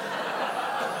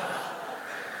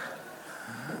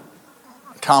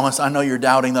 Thomas, I know you're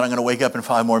doubting that I'm going to wake up in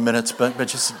 5 more minutes, but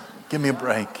just give me a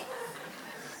break.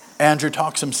 Andrew,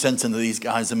 talk some sense into these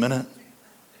guys a minute.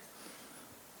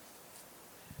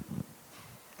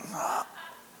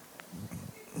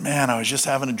 Man, I was just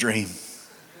having a dream.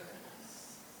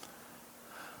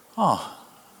 Oh,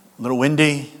 a little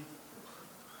windy,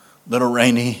 a little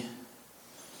rainy.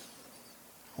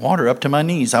 Water up to my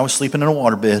knees. I was sleeping in a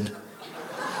waterbed.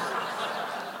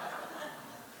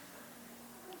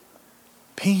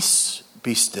 Peace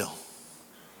be still.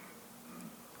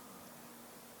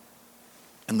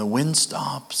 And the wind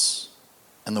stops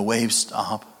and the waves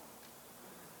stop.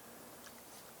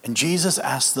 And Jesus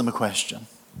asks them a question.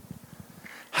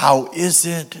 How is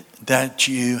it that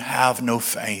you have no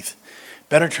faith?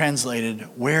 Better translated,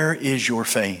 where is your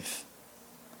faith?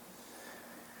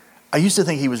 I used to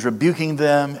think he was rebuking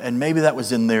them, and maybe that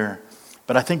was in there.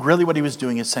 But I think really what he was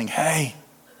doing is saying, hey,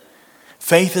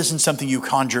 faith isn't something you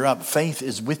conjure up. Faith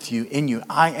is with you, in you.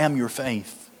 I am your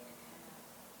faith.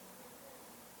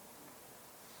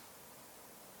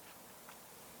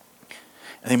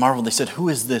 And they marveled. They said, who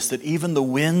is this that even the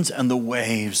winds and the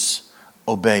waves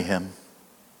obey him?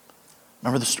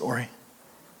 Remember the story?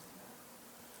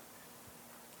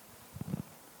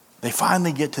 They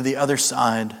finally get to the other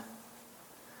side.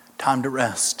 Time to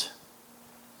rest.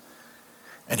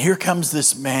 And here comes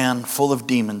this man full of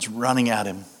demons running at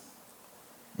him.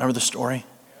 Remember the story?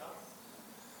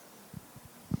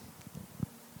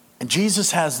 And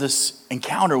Jesus has this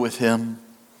encounter with him.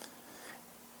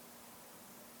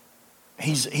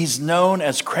 He's known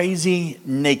as crazy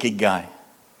naked guy.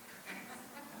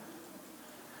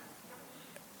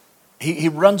 He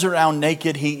runs around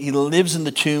naked. He lives in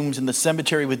the tombs, in the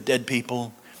cemetery with dead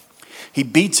people. He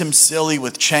beats him silly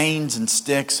with chains and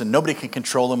sticks, and nobody can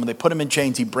control him. When they put him in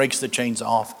chains, he breaks the chains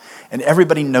off, and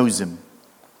everybody knows him.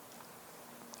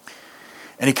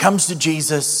 And he comes to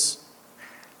Jesus,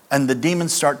 and the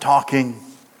demons start talking.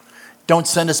 Don't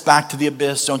send us back to the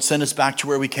abyss. Don't send us back to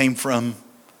where we came from.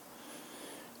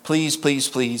 Please, please,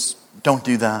 please, don't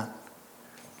do that.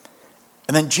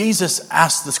 And then Jesus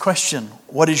asks this question,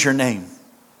 what is your name?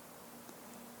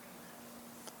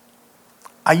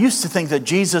 I used to think that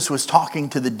Jesus was talking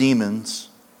to the demons,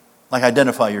 like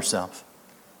identify yourself.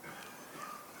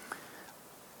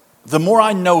 The more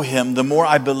I know him, the more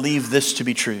I believe this to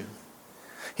be true.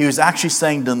 He was actually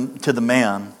saying to the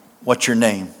man, what's your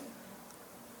name?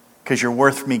 Because you're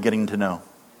worth me getting to know.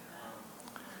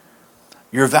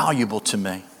 You're valuable to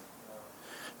me.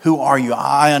 Who are you?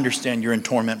 I understand you're in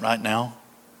torment right now.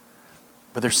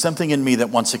 But there's something in me that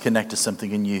wants to connect to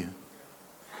something in you.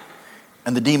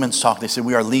 And the demons talk. They say,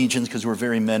 we are legions because we're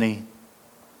very many.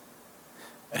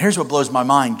 And here's what blows my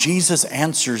mind. Jesus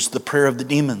answers the prayer of the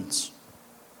demons.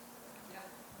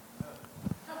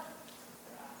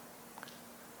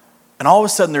 And all of a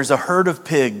sudden there's a herd of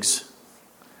pigs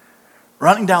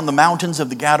running down the mountains of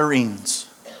the Gadarenes.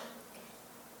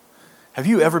 Have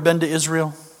you ever been to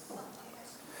Israel?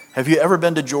 Have you ever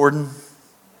been to Jordan?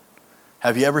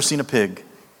 Have you ever seen a pig?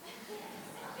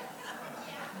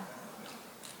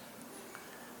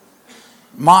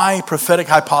 My prophetic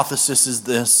hypothesis is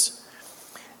this,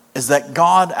 is that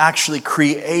God actually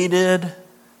created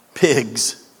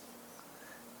pigs,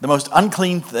 the most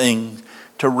unclean thing,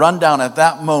 to run down at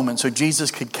that moment so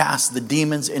Jesus could cast the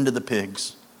demons into the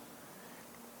pigs.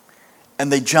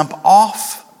 And they jump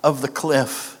off of the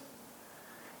cliff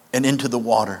and into the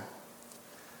water.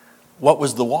 What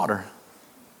was the water?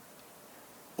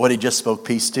 What he just spoke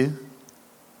peace to?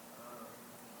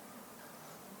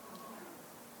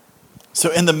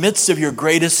 So in the midst of your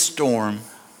greatest storm,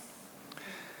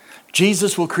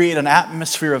 Jesus will create an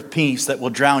atmosphere of peace that will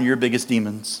drown your biggest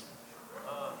demons.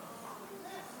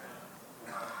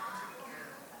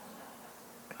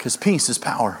 Because peace is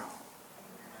power.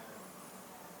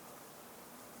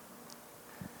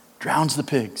 Drowns the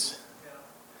pigs.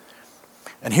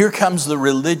 And here comes the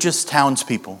religious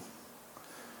townspeople.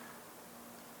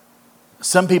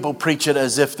 Some people preach it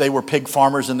as if they were pig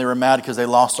farmers and they were mad because they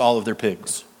lost all of their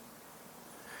pigs.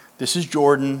 This is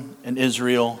Jordan and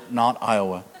Israel, not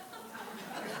Iowa.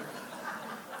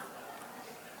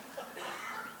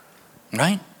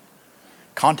 Right?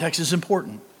 Context is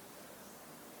important.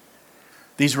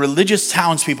 These religious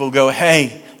townspeople go,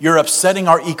 hey, you're upsetting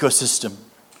our ecosystem.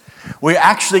 We're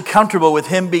actually comfortable with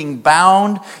him being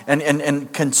bound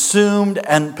and consumed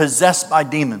and possessed by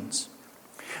demons.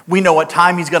 We know what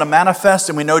time he's going to manifest,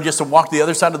 and we know just to walk the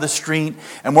other side of the street,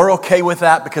 and we're okay with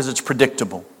that because it's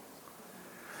predictable.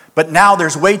 But now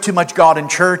there's way too much God in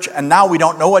church, and now we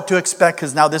don't know what to expect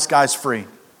because now this guy's free.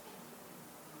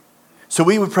 So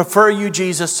we would prefer you,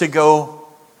 Jesus, to go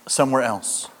somewhere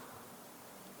else.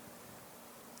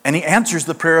 And he answers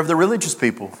the prayer of the religious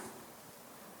people.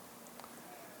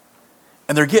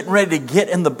 And they're getting ready to get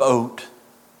in the boat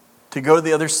to go to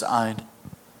the other side.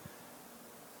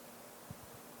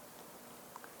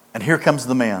 And here comes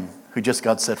the man who just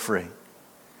got set free.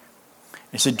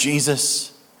 He said,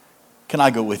 Jesus, can I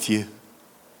go with you?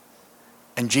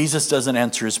 And Jesus doesn't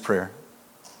answer his prayer.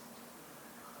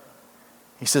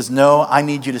 He says, no, I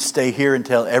need you to stay here and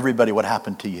tell everybody what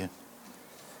happened to you.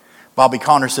 Bobby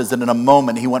Conner says that in a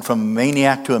moment he went from a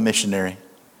maniac to a missionary.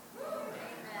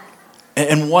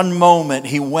 In one moment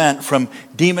he went from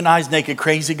demonized, naked,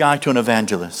 crazy guy to an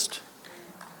evangelist.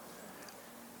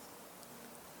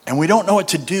 And we don't know what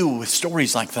to do with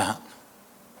stories like that.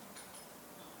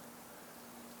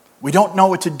 We don't know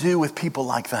what to do with people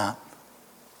like that.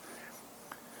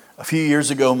 A few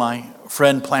years ago, my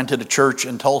friend planted a church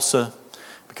in Tulsa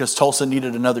because Tulsa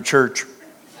needed another church.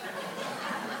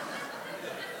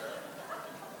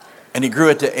 And he grew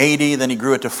it to 80, then he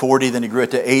grew it to 40, then he grew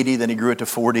it to 80, then he grew it to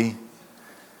 40.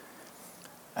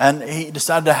 And he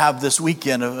decided to have this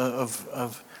weekend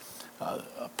of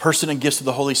Person and Gifts of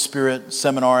the Holy Spirit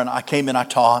seminar, and I came in, I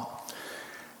taught.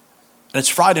 And it's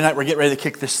Friday night, we're getting ready to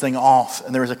kick this thing off.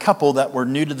 And there was a couple that were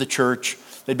new to the church.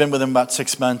 They'd been with him about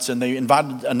 6 months, and they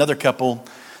invited another couple.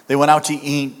 They went out to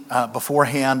eat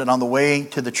beforehand, and on the way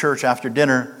to the church after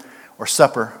dinner or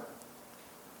supper,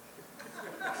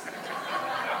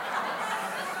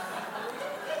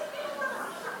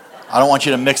 I don't want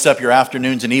you to mix up your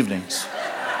afternoons and evenings.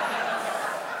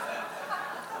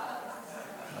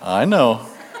 I know.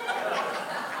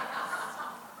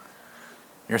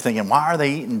 You're thinking, why are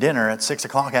they eating dinner at 6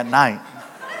 o'clock at night?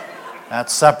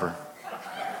 That's supper.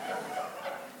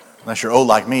 Unless you're old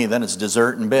like me, then it's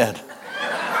dessert in bed.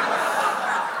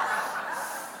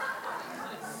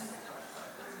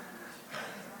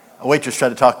 A waitress tried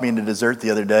to talk me into dessert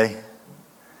the other day.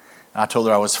 I told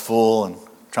her I was full and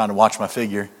trying to watch my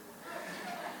figure.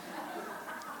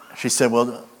 She said,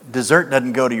 well, dessert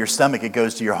doesn't go to your stomach, it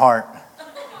goes to your heart.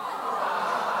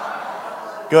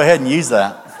 Go ahead and use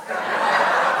that.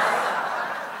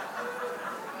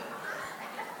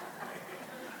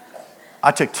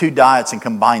 I took 2 diets and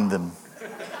combined them.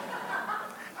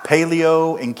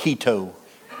 Paleo and keto.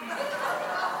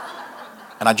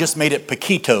 And I just made it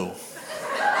poquito,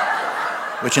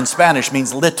 which in Spanish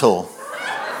means little.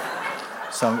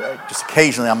 So just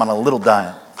occasionally I'm on a little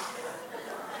diet.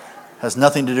 Has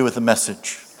nothing to do with the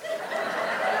message.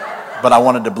 But I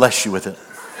wanted to bless you with it.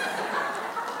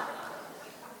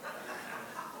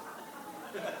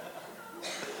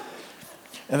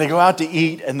 And they go out to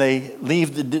eat, and they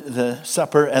leave the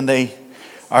supper, and they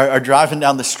are driving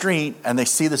down the street, and they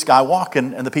see this guy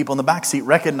walking, and the people in the back seat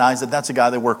recognize that that's a guy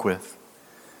they work with.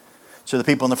 So the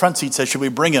people in the front seat say, should we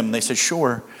bring him? And they say,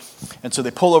 sure. And so they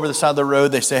pull over the side of the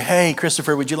road. They say, hey,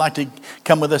 Christopher, would you like to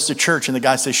come with us to church? And the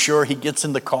guy says, sure. He gets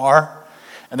in the car,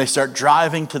 and they start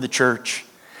driving to the church.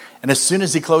 And as soon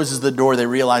as he closes the door, they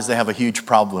realize they have a huge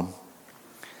problem.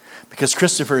 Because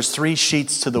Christopher is 3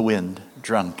 sheets to the wind,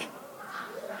 drunk.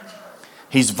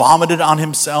 He's vomited on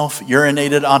himself,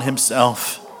 urinated on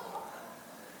himself.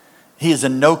 He is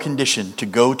in no condition to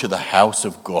go to the house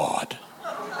of God.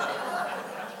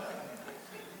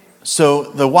 So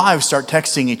the wives start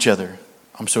texting each other.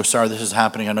 I'm so sorry this is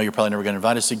happening. I know you're probably never going to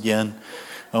invite us again.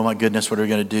 Oh my goodness, what are we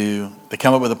going to do? They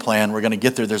come up with a plan. We're going to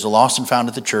get there. There's a lost and found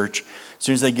at the church. As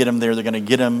soon as they get him there, they're going to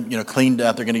get him, cleaned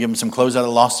up. They're going to give him some clothes out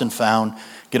of lost and found,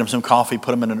 get him some coffee,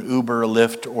 put him in an Uber, a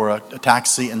Lyft, or a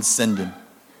taxi, and send him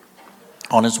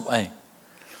on his way.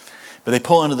 But they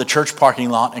pull into the church parking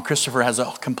lot, and Christopher has a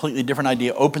completely different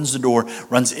idea, opens the door,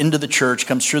 runs into the church,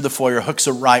 comes through the foyer, hooks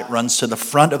a right, runs to the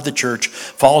front of the church,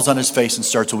 falls on his face, and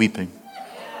starts weeping.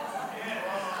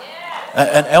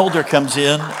 An elder comes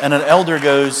in, and an elder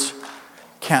goes,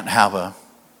 can't have a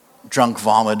drunk,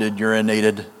 vomited,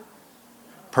 urinated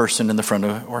person in the front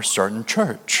of or starting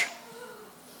church.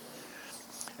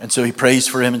 And so he prays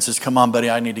for him and says, come on, buddy,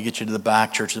 I need to get you to the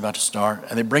back. Church is about to start.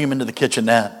 And they bring him into the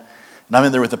kitchenette. And I'm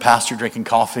in there with the pastor drinking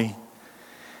coffee.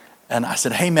 And I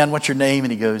said, hey, man, what's your name?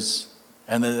 And he goes,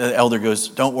 and the elder goes,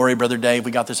 don't worry, Brother Dave.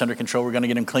 We got this under control. We're going to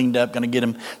get him cleaned up, going to get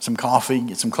him some coffee,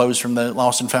 get some clothes from the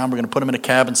lost and found. We're going to put him in a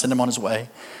cab and send him on his way.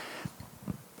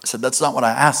 I said, that's not what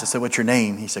I asked. I said, what's your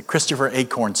name? He said, Christopher A.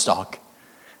 Cornstalk,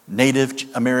 Native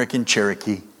American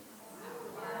Cherokee.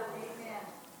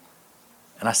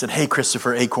 And I said, hey,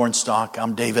 Christopher A. Cornstalk,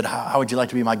 I'm David. How would you like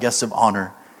to be my guest of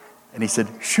honor? And he said,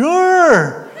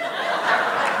 sure.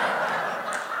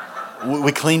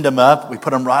 We cleaned him up. We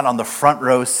put him right on the front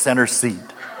row center seat.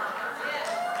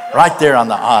 Right there on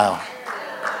the aisle.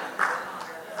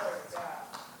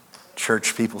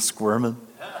 Church people squirming.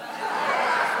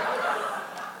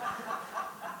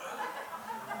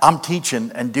 I'm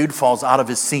teaching, and dude falls out of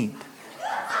his seat.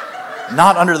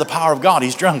 Not under the power of God.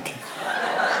 He's drunk.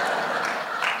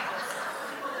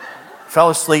 Fell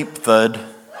asleep, thud.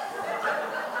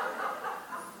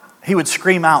 He would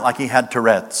scream out like he had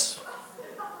Tourette's.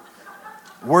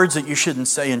 Words that you shouldn't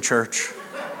say in church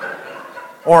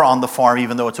or on the farm,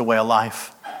 even though it's a way of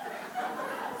life.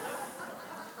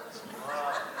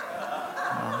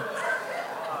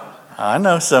 I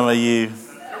know some of you.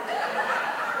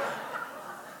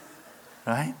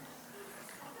 Right?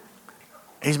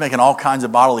 He's making all kinds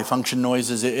of bodily function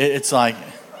noises. It's like...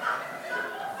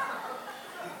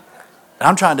 And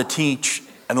I'm trying to teach,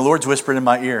 and the Lord's whispering in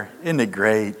my ear, isn't it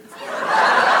great?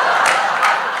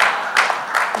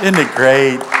 Isn't it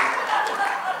great? And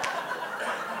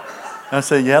I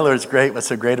say, yeah, Lord, it's great. What's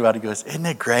so great about it? He goes, isn't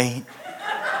it great?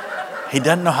 He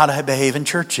doesn't know how to behave in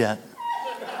church yet.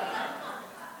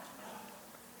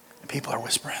 And people are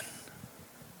whispering,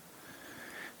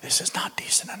 this is not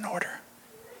decent and order.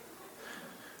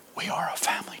 We are a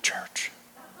family church.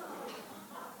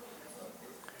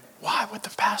 Why would the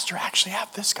pastor actually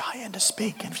have this guy in to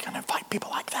speak and he's going to invite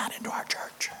people like that into our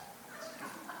church?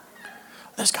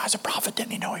 This guy's a prophet.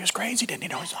 Didn't he know he was crazy? Didn't he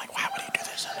know he's like, why would he do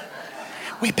this?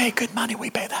 We pay good money.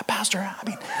 We pay that pastor. I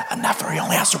mean, enough where he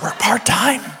only has to work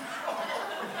part-time.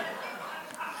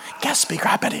 Guest speaker,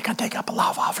 I bet he can take up a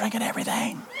love offering and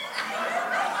everything.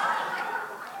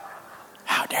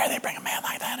 How dare they bring a man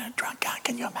like that in a drunk guy?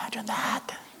 Can you imagine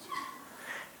that?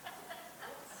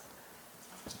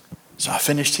 So I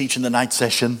finished teaching the night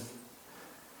session.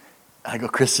 I go,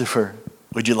 Christopher,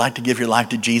 would you like to give your life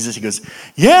to Jesus? He goes,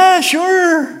 yeah,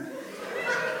 sure.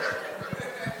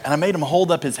 And I made him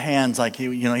hold up his hands like he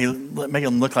made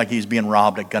him look like he was being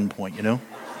robbed at gunpoint,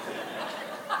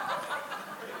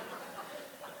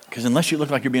 Because unless you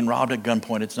look like you're being robbed at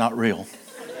gunpoint, it's not real.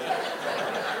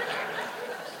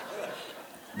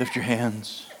 Lift your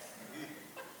hands.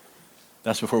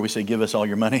 That's before we say, give us all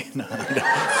your money. No.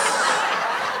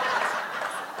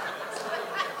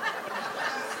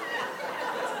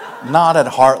 Not at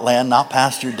Heartland, not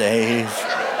Pastor Dave.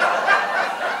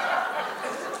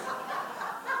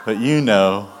 But you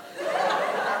know.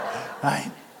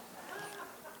 Right?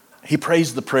 He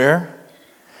prays the prayer.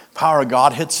 Power of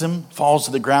God hits him, falls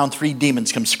to the ground. 3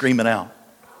 demons come screaming out.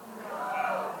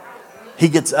 He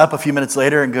gets up a few minutes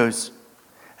later and goes,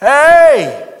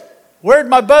 hey, where'd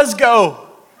my buzz go?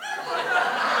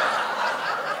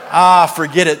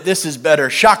 Forget it. This is better.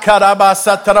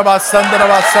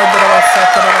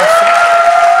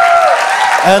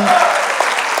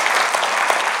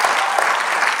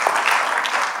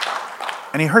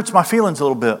 And he hurts my feelings a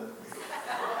little bit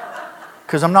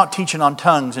because I'm not teaching on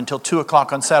tongues until 2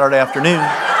 o'clock on Saturday afternoon.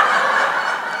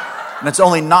 And it's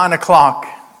only 9 o'clock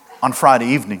on Friday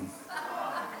evening.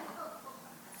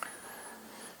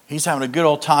 He's having a good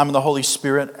old time in the Holy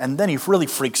Spirit, and then he really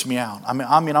freaks me out. I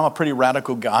mean, I'm a pretty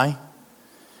radical guy.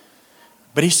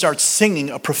 But he starts singing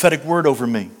a prophetic word over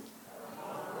me.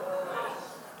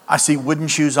 I see wooden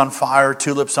shoes on fire,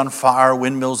 tulips on fire,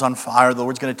 windmills on fire. The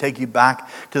Lord's going to take you back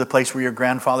to the place where your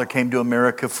grandfather came to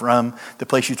America from, the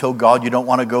place you told God you don't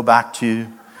want to go back to.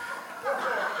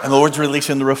 And the Lord's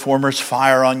releasing the reformer's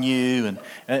fire on you.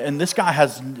 And this guy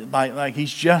has,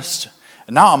 he's just,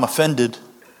 and now I'm offended.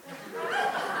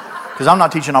 Because I'm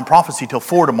not teaching on prophecy till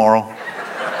 4 tomorrow.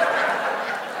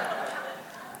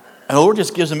 And the Lord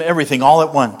just gives him everything all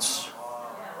at once.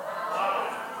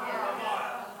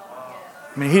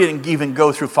 I mean, he didn't even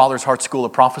go through Father's Heart School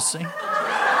of Prophecy.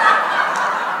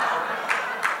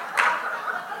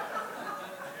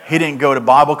 He didn't go to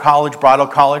Bible college, bridal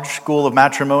college, school of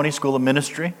matrimony, school of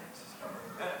ministry.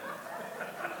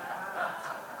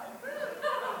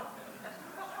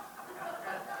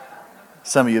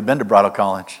 Some of you have been to bridal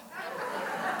college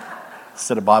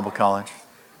instead of Bible college.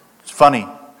 It's funny.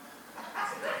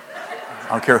 I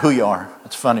don't care who you are.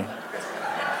 It's funny.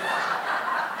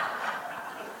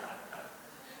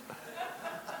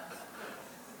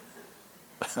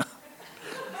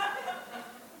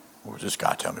 Well, this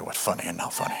guy tell me what's funny and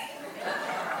not funny.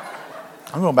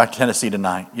 I'm going back to Tennessee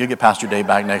tonight. You'll get Pastor Dave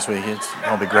back next week.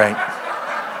 It'll be great.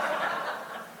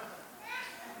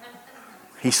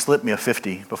 He slipped me a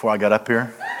 50 before I got up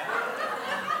here.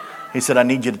 He said, I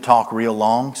need you to talk real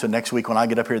long, so next week when I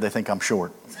get up here, they think I'm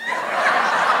short.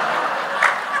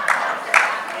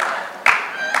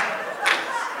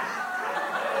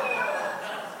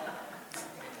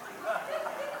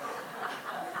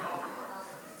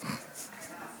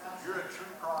 You're a true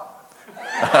prophet.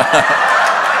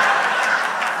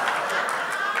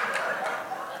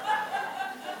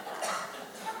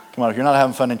 Come on, if you're not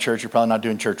having fun in church, you're probably not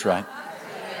doing church right.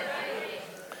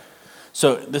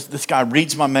 So this guy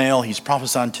reads my mail. He's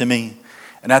prophesying to me.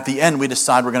 And at the end, we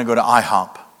decide we're going to go to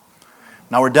IHOP.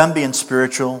 Now, we're done being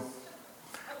spiritual.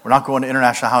 We're not going to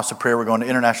International House of Prayer. We're going to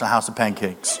International House of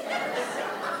Pancakes.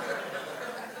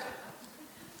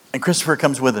 And Christopher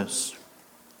comes with us.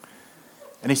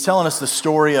 And he's telling us the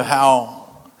story of how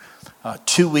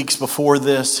 2 weeks before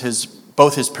this,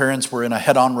 both his parents were in a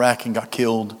head-on wreck and got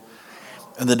killed.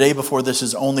 And the day before this,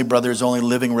 his only brother, his only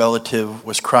living relative,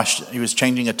 was crushed. He was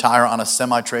changing a tire on a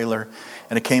semi-trailer,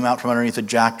 and it came out from underneath a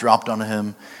jack, dropped on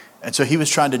him. And so he was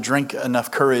trying to drink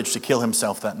enough courage to kill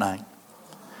himself that night.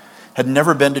 Had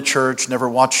never been to church, never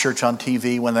watched church on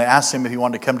TV. When they asked him if he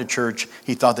wanted to come to church,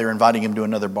 he thought they were inviting him to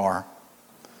another bar.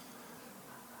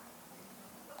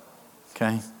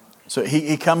 Okay? So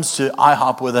he comes to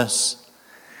IHOP with us,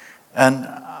 and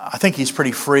I think he's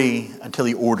pretty free until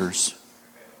he orders.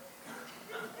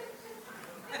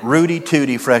 Rudy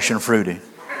Tooty, fresh and fruity.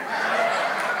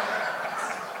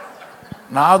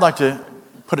 Now, I'd like to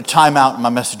put a timeout in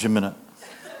my message a minute.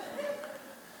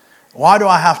 Why do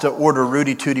I have to order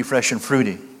Rudy Tooty, fresh and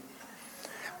fruity?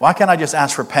 Why can't I just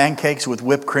ask for pancakes with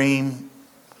whipped cream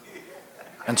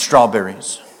and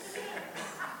strawberries?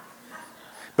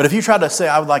 But if you try to say,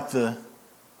 I would like the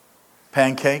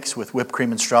pancakes with whipped cream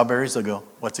and strawberries, they'll go,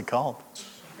 what's it called?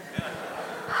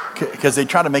 Because they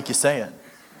try to make you say it.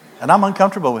 And I'm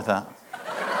uncomfortable with that.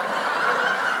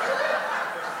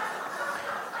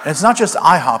 And it's not just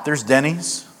IHOP. There's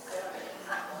Denny's.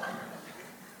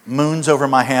 Moons over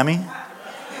my hammy.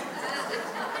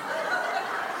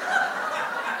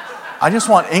 I just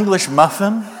want English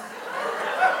muffin,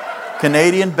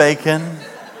 Canadian bacon,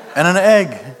 and an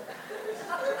egg.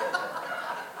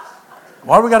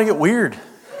 Why do we got to get weird?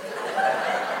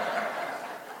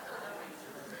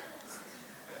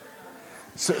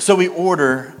 So we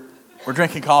order. We're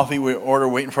drinking coffee, we order,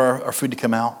 waiting for our food to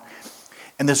come out.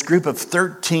 And this group of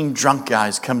 13 drunk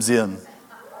guys comes in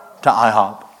to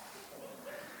IHOP.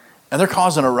 And they're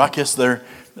causing a ruckus. They're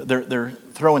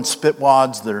throwing spit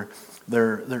wads. They're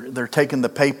taking the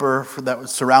paper that was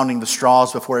surrounding the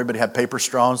straws before everybody had paper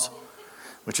straws,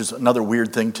 which is another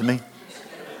weird thing to me.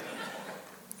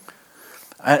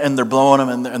 And they're blowing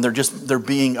them, and they're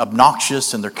being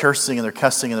obnoxious, and they're cursing, and they're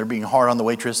cussing, and they're being hard on the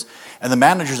waitress. And the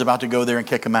manager's about to go there and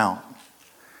kick them out.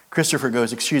 Christopher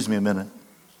goes, excuse me a minute.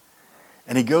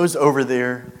 And he goes over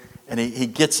there, and he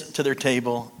gets to their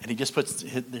table, and he just puts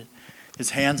his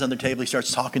hands on their table. He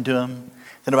starts talking to them.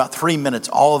 Then about 3 minutes,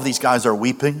 all of these guys are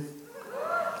weeping.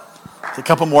 A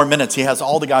couple more minutes, he has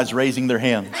all the guys raising their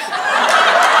hands.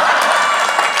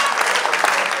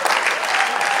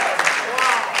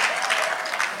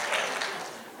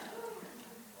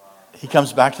 he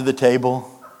comes back to the table.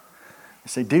 I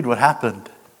say, dude, what happened?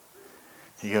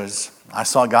 He goes, I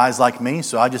saw guys like me,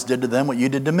 so I just did to them what you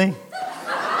did to me.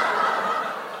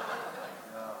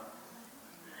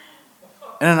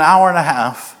 In an hour and a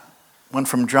half, went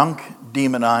from drunk,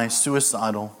 demonized,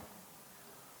 suicidal,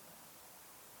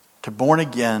 to born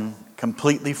again,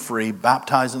 completely free,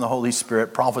 baptized in the Holy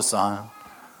Spirit, prophesying,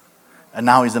 and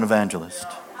now he's an evangelist.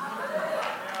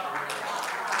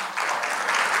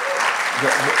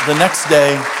 The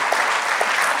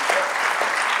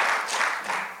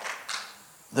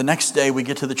next day we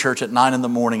get to the church at 9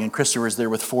 a.m. and Christopher is there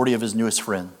with 40 of his newest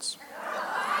friends.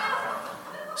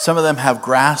 Some of them have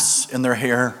grass in their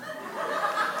hair,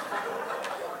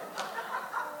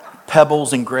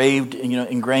 pebbles ingrained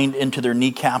into their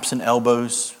kneecaps and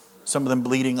elbows, some of them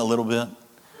bleeding a little bit.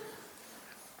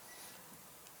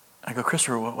 I go,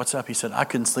 Christopher, what's up? He said, I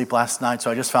couldn't sleep last night, so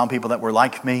I just found people that were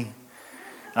like me.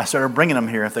 And I started bringing them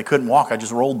here. If they couldn't walk, I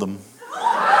just rolled them.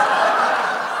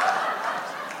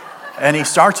 And he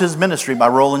starts his ministry by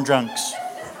rolling drunks.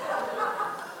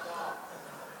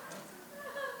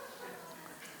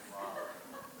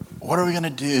 What are we going to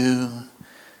do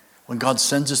when God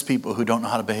sends us people who don't know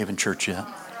how to behave in church yet?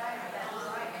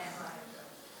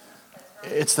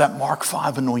 It's that Mark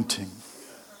 5 anointing.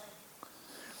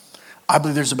 I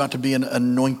believe there's about to be an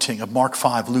anointing of Mark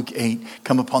 5, Luke 8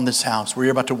 come upon this house where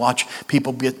you're about to watch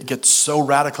people get so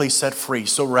radically set free,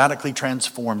 so radically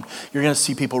transformed. You're going to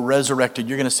see people resurrected.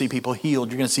 You're going to see people healed.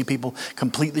 You're going to see people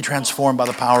completely transformed by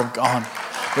the power of God.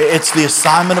 It's the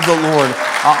assignment of the Lord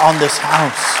on this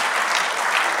house.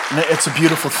 And it's a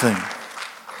beautiful thing.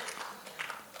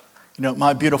 You know,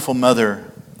 my beautiful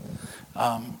mother,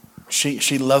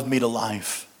 she loved me to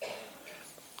life.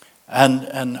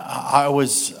 And I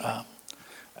was...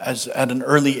 at an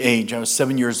early age, I was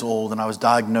 7 years old, and I was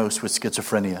diagnosed with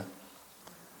schizophrenia.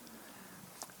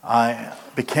 I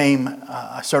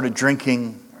started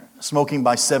smoking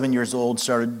by 7 years old,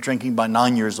 started drinking by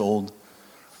 9 years old.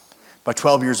 By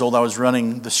 12 years old, I was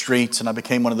running the streets, and I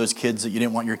became one of those kids that you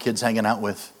didn't want your kids hanging out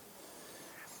with.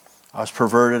 I was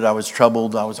perverted, I was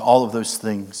troubled, I was all of those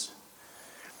things.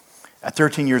 At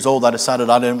 13 years old, I decided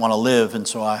I didn't want to live, and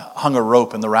so I hung a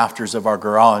rope in the rafters of our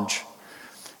garage.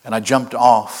 And I jumped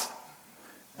off,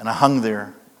 and I hung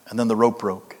there, and then the rope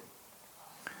broke.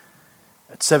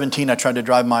 At 17, I tried to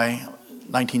drive my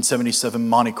 1977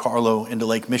 Monte Carlo into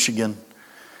Lake Michigan.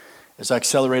 As I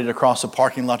accelerated across a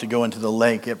parking lot to go into the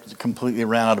lake, it completely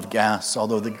ran out of gas.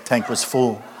 Although the tank was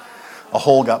full, a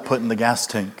hole got put in the gas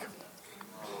tank.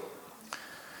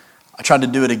 I tried to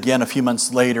do it again a few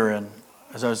months later, and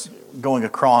as I was going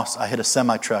across, I hit a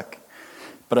semi-truck.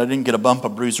 But I didn't get a bump, a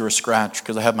bruise, or a scratch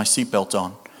because I had my seatbelt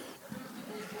on.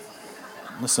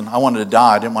 Listen, I wanted to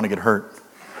die. I didn't want to get hurt.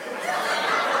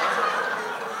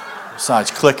 Besides,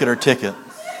 click it or ticket.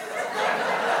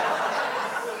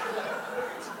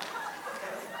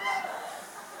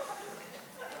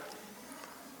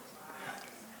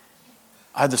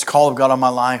 I had this call of God on my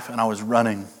life, and I was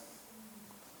running.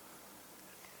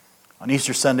 On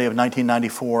Easter Sunday of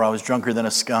 1994, I was drunker than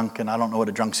a skunk, and I don't know what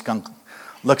a drunk skunk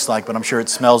looks like, but I'm sure it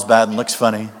smells bad and looks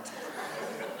funny.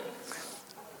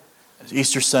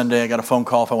 Easter Sunday, I got a phone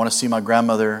call if I want to see my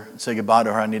grandmother and say goodbye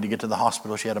to her. I need to get to the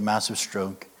hospital. She had a massive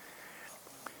stroke.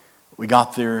 We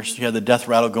got there. She had the death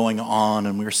rattle going on,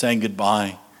 and we were saying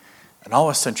goodbye. And all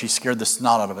of a sudden, she scared the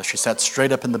snot out of us. She sat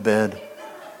straight up in the bed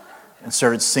and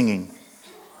started singing.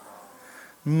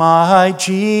 My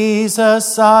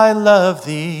Jesus, I love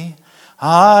thee.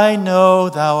 I know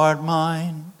thou art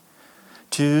mine.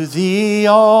 To thee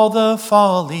all the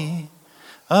folly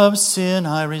of sin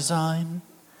I resign.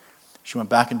 She went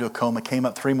back into a coma, came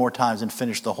up 3 more times, and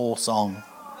finished the whole song.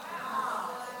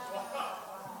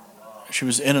 She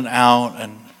was in and out,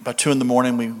 and about 2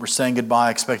 a.m, we were saying goodbye,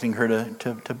 expecting her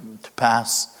to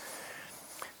pass.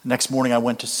 The next morning, I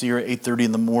went to see her at 8:30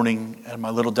 in the morning, and my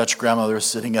little Dutch grandmother was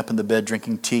sitting up in the bed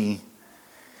drinking tea.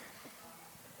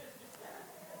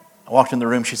 I walked in the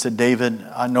room. She said, David,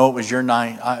 I know it was your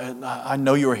night. I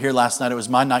know you were here last night. It was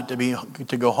my night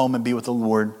to go home and be with the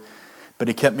Lord. But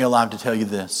he kept me alive to tell you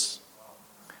this.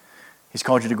 He's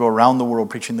called you to go around the world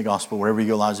preaching the gospel. Wherever you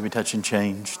go, lives will be touched and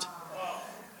changed.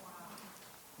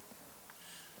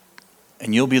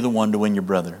 And you'll be the one to win your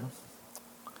brother.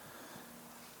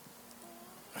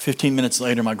 15 minutes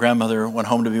later, my grandmother went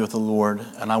home to be with the Lord,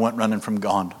 and I went running from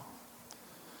God.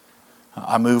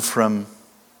 I moved from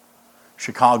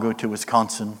Chicago to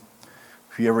Wisconsin.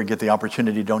 If you ever get the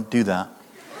opportunity, don't do that.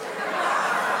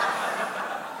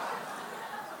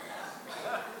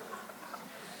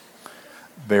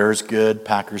 Bears good,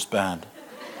 Packers bad.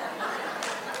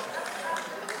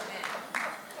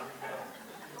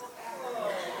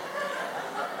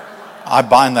 I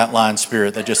bind that lying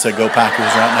spirit that just said go Packers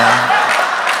right now.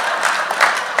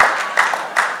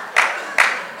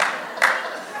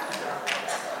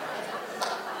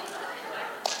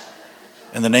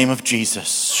 In the name of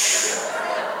Jesus.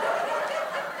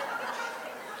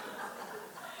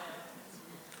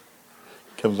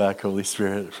 Come back, Holy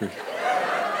Spirit.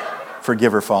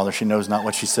 Forgive her, Father. She knows not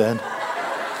what she said.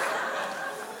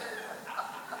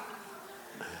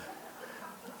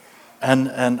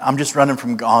 And I'm just running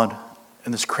from God.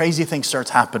 And this crazy thing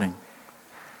starts happening.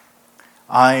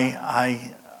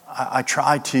 I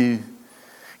try to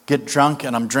get drunk,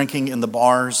 and I'm drinking in the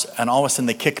bars, and all of a sudden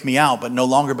they kick me out, but no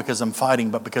longer because I'm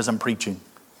fighting, but because I'm preaching.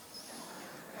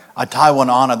 I tie one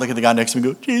on, I look at the guy next to me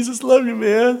and go, Jesus, love you,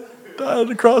 man. Died on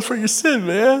the cross for your sin,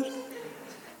 man. And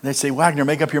they say, Wagner,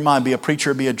 make up your mind, be a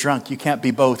preacher or be a drunk. You can't be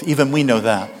both. Even we know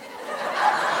that.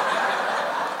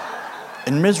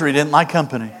 And misery didn't like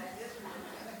company.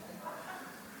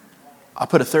 I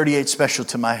put a .38 special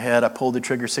to my head. I pulled the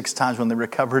trigger 6 times. When they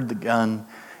recovered the gun,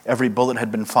 every bullet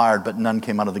had been fired, but none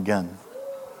came out of the gun.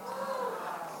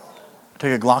 I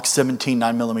took a Glock 17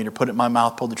 9mm, put it in my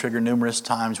mouth, pulled the trigger numerous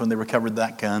times. When they recovered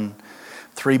that gun,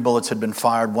 3 bullets had been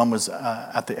fired. One was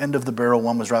at the end of the barrel,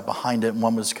 one was right behind it, and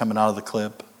one was coming out of the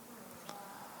clip.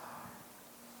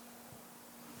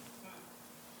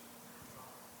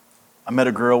 I met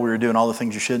a girl. We were doing all the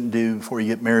things you shouldn't do before you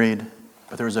get married.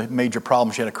 But there was a major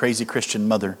problem. She had a crazy Christian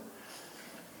mother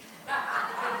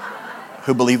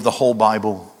who believed the whole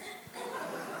Bible,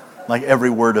 like every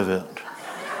word of it.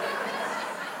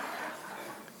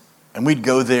 And we'd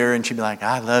go there and she'd be like,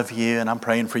 I love you and I'm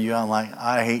praying for you. I'm like,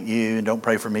 I hate you and don't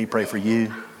pray for me, pray for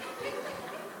you.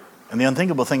 And the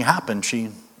unthinkable thing happened. She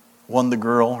won the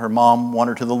girl. Her mom won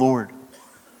her to the Lord.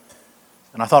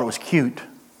 And I thought it was cute.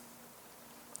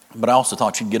 But I also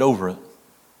thought she'd get over it.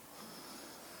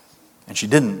 And she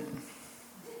didn't.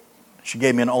 She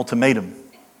gave me an ultimatum.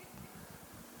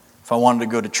 If I wanted to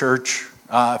go to church,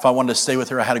 if I wanted to stay with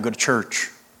her, I had to go to church.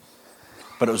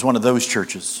 But it was one of those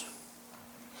churches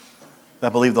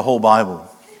that believed the whole Bible.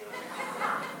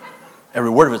 Every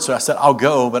word of it. So I said, I'll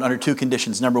go, but under 2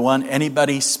 conditions. Number 1,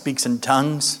 anybody speaks in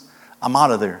tongues, I'm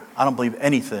out of there. I don't believe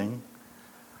anything,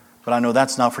 but I know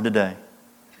that's not for today.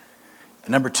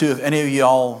 And number 2, if any of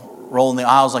y'all roll in the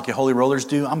aisles like your holy rollers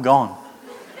do, I'm gone.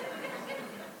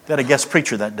 They had a guest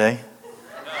preacher that day.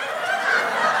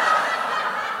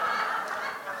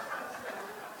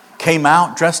 Came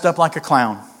out dressed up like a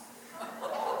clown.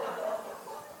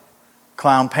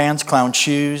 Clown pants, clown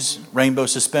shoes, rainbow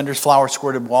suspenders, flower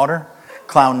squirted water,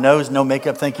 clown nose, no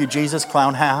makeup, thank you Jesus,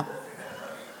 clown hat.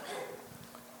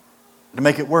 To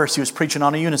make it worse, he was preaching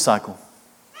on a unicycle.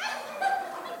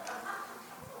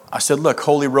 I said, look,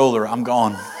 holy roller, I'm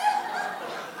gone.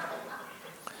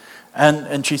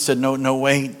 And she said, no,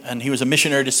 wait. And he was a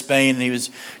missionary to Spain, and he was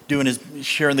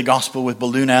sharing the gospel with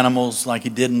balloon animals like he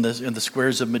did in the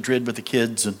squares of Madrid with the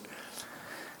kids. And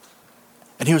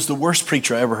he was the worst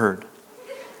preacher I ever heard.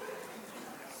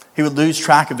 He would lose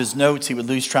track of his notes. He would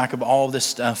lose track of all of this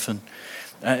stuff.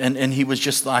 And he was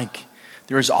just like,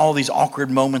 there was all these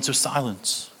awkward moments of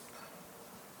silence.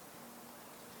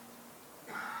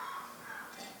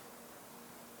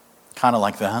 Kind of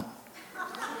like that.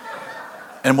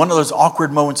 And one of those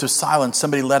awkward moments of silence,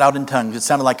 somebody let out in tongues. It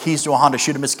sounded like keys to a Honda,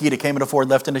 shoot a mosquito, came in a Ford,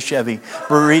 left in a Chevy,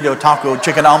 burrito, taco,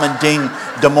 chicken almond, ding,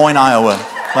 Des Moines, Iowa.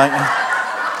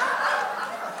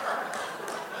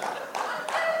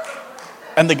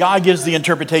 And the guy gives the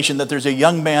interpretation that there's a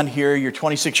young man here, you're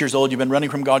 26 years old, you've been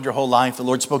running from God your whole life. The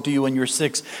Lord spoke to you when you were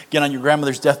 6, again on your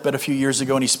grandmother's deathbed a few years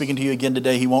ago, and he's speaking to you again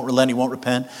today. He won't relent, he won't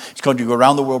repent. He's called you to go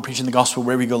around the world preaching the gospel,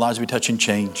 wherever you go, lives will be touched and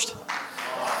changed.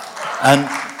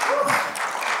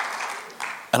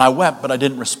 And I wept, but I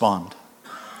didn't respond.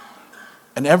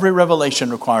 And every revelation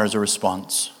requires a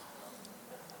response.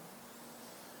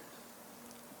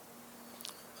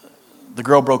 The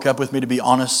girl broke up with me, to be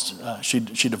honest. She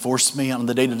divorced me. On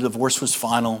the day the divorce was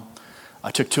final,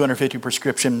 I took 250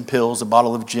 prescription pills, a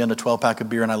bottle of gin, a 12-pack of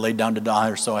beer, and I laid down to die,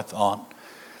 or so I thought.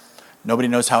 Nobody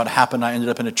knows how it happened. I ended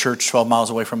up in a church 12 miles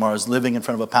away from where I was living, in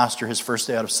front of a pastor his first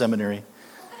day out of seminary.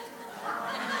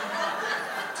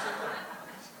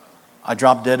 I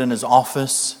dropped dead in his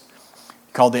office.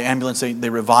 He called the ambulance. They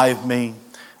revived me.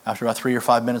 After about 3 or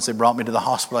 5 minutes, they brought me to the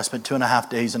hospital. I spent 2.5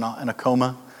 days in a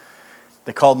coma.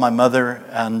 They called my mother,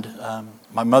 and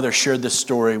my mother shared this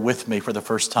story with me for the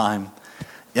first time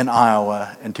in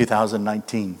Iowa in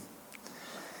 2019.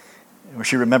 Where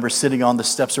she remembers sitting on the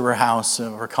steps of her house,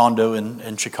 her condo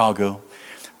in Chicago.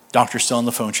 Doctor's still on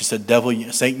the phone. She said, devil,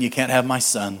 Satan, you can't have my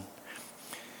son.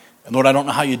 And Lord, I don't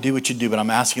know how you do what you do, but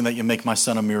I'm asking that you make my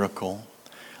son a miracle.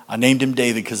 I named him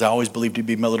David because I always believed he'd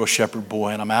be my little shepherd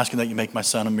boy. And I'm asking that you make my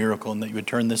son a miracle and that you would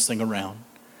turn this thing around.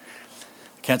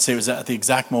 I can't say it was at the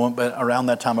exact moment, but around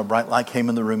that time a bright light came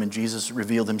in the room and Jesus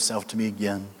revealed himself to me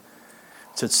again.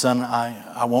 He said, son,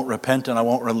 I won't repent and I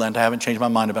won't relent. I haven't changed my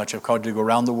mind about you. I've called you to go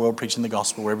around the world preaching the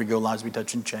gospel. Wherever you go, lives be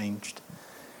touched and changed.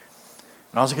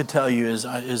 And all I can tell you is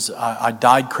I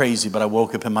died crazy, but I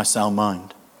woke up in my sound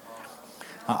mind.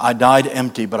 I died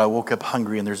empty, but I woke up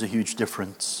hungry, and there's a huge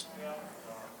difference.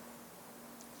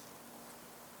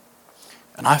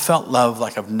 And I felt love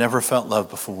like I've never felt love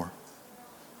before.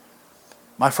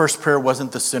 My first prayer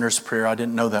wasn't the sinner's prayer. I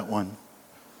didn't know that one.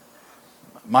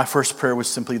 My first prayer was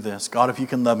simply this: God, if you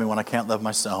can love me when I can't love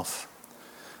myself,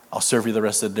 I'll serve you the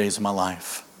rest of the days of my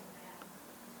life.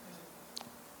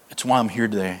 It's why I'm here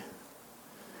today.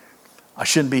 I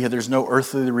shouldn't be here. There's no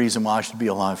earthly reason why I should be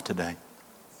alive today.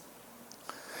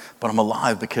 But I'm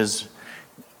alive because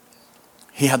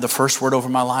he had the first word over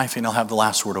my life and he'll have the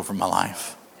last word over my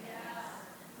life.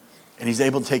 And he's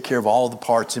able to take care of all the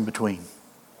parts in between.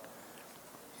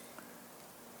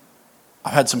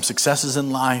 I've had some successes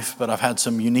in life, but I've had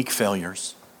some unique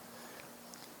failures.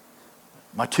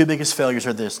 My two biggest failures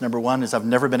are this. Number one is I've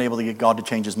never been able to get God to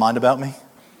change his mind about me.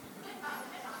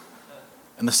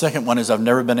 And the second one is I've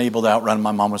never been able to outrun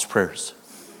my mama's prayers.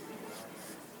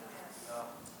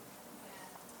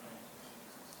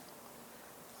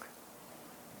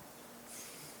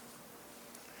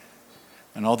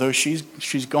 And although she's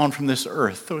gone from this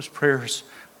earth, those prayers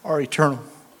are eternal.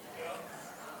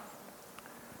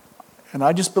 And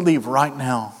I just believe right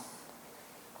now,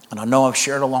 and I know I've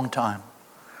shared a long time,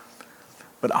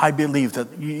 but I believe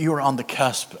that you are on the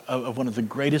cusp of one of the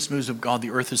greatest moves of God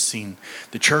the earth has seen.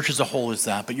 The church as a whole is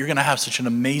that, but you're going to have such an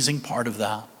amazing part of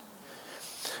that.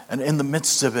 And in the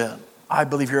midst of it, I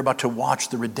believe you're about to watch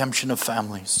the redemption of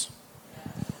families.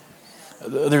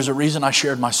 There's a reason I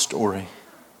shared my story.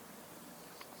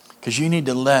 Because you need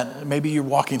to maybe you're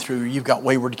walking through, you've got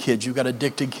wayward kids, you've got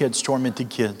addicted kids, tormented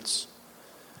kids.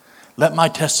 Let my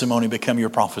testimony become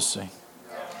your prophecy.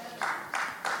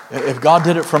 If God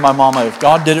did it for my mama, if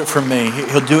God did it for me,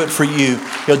 he'll do it for you.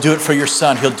 He'll do it for your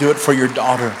son. He'll do it for your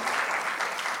daughter.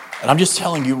 And I'm just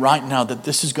telling you right now that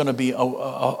this is going to be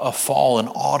a fall and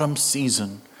autumn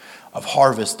season of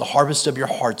harvest, the harvest of your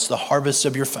hearts, the harvest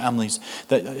of your families.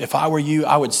 That if I were you,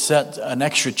 I would set an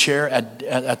extra chair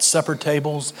at supper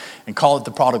tables and call it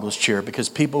the prodigal's chair, because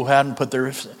people who hadn't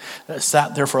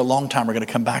sat there for a long time are going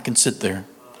to come back and sit there.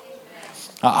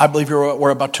 I believe we're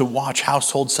about to watch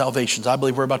household salvations. I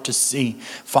believe we're about to see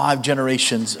 5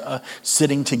 generations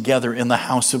sitting together in the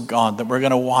house of God. That we're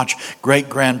going to watch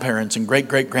great-grandparents and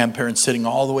great-great-grandparents sitting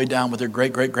all the way down with their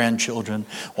great-great-grandchildren,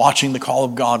 watching the call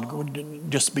of God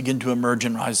just begin to emerge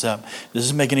and rise up. Does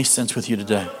this make any sense with you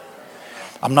today?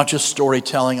 I'm not just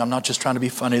storytelling. I'm not just trying to be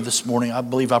funny this morning. I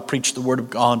believe I preached the word of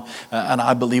God, and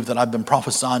I believe that I've been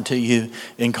prophesying to you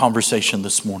in conversation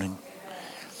this morning.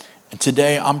 And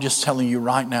today, I'm just telling you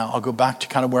right now, I'll go back to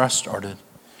kind of where I started,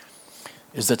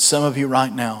 is that some of you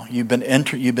right now, you've been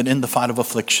in the fight of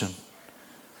affliction.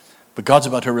 But God's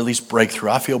about to release breakthrough.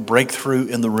 I feel breakthrough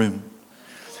in the room.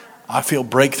 I feel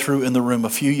breakthrough in the room. A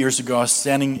few years ago, I was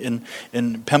standing in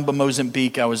Pemba,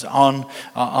 Mozambique. I was on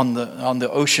the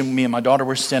ocean. Me and my daughter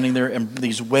were standing there, and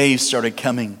these waves started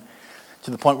coming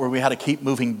to the point where we had to keep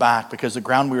moving back because the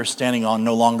ground we were standing on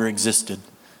no longer existed.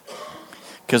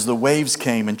 Because the waves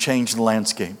came and changed the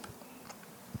landscape.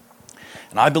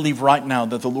 And I believe right now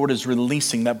that the Lord is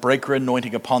releasing that breaker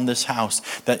anointing upon this house,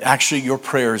 that actually your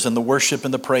prayers and the worship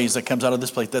and the praise that comes out of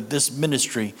this place, that this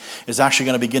ministry is actually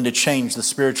going to begin to change the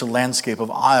spiritual landscape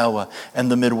of Iowa and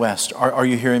the Midwest. Are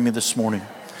you hearing me this morning?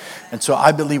 And so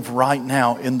I believe right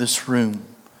now in this room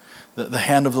that the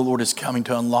hand of the Lord is coming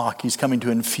to unlock. He's coming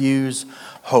to infuse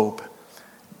hope.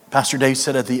 Pastor Dave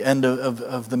said at the end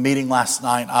of the meeting last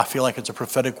night, I feel like it's a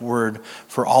prophetic word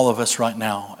for all of us right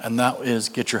now. And that is,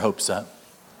 get your hopes up.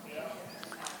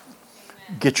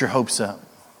 Get your hopes up.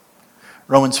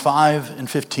 Romans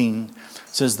 5:15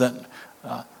 says that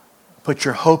put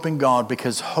your hope in God,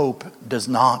 because hope does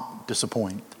not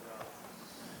disappoint.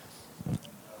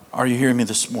 Are you hearing me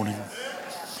this morning?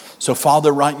 So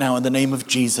Father, right now in the name of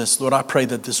Jesus, Lord, I pray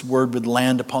that this word would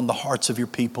land upon the hearts of your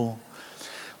people.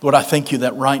 Lord, I thank you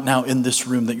that right now in this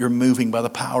room that you're moving by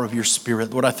the power of your Spirit.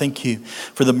 Lord, I thank you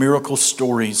for the miracle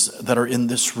stories that are in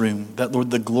this room. That, Lord,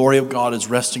 the glory of God is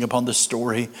resting upon the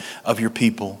story of your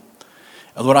people.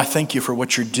 And Lord, I thank you for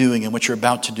what you're doing and what you're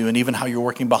about to do, and even how you're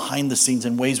working behind the scenes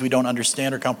in ways we don't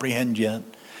understand or comprehend yet.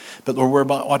 But Lord, we're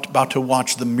about to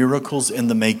watch the miracles in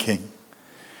the making.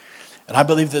 And I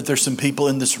believe that there's some people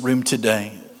in this room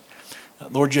today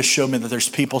Lord just showed me that there's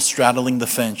people straddling the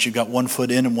fence. You've got 1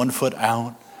 foot in and 1 foot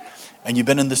out. And you've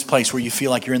been in this place where you feel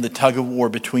like you're in the tug of war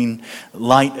between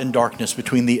light and darkness,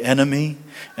 between the enemy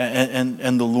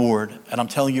and the Lord. And I'm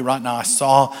telling you right now, I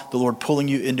saw the Lord pulling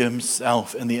you into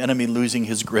himself and the enemy losing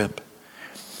his grip.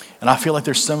 And I feel like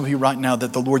there's some of you right now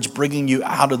that the Lord's bringing you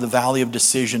out of the valley of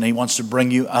decision and he wants to bring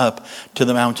you up to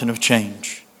the mountain of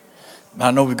change.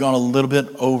 I know we've gone a little bit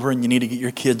over and you need to get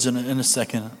your kids in a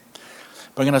second.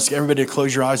 But I'm going to ask everybody to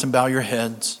close your eyes and bow your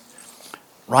heads.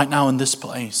 Right now in this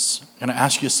place, I'm going to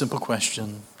ask you a simple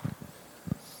question.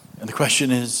 And the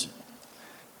question is,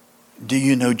 do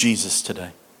you know Jesus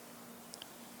today?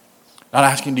 Not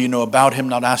asking, do you know about him?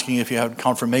 Not asking if you had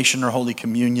confirmation or Holy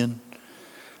Communion.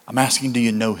 I'm asking, do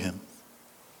you know him?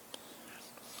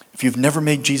 If you've never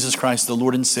made Jesus Christ the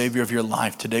Lord and Savior of your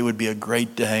life, today would be a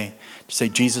great day to say,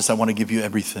 Jesus, I want to give you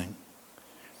everything.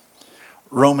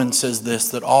 Romans says this,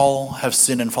 that all have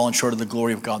sinned and fallen short of the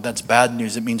glory of God. That's bad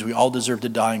news. It means we all deserve to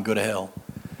die and go to hell.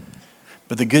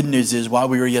 But the good news is, while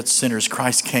we were yet sinners,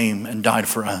 Christ came and died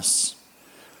for us.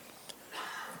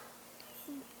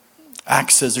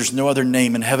 Acts says there's no other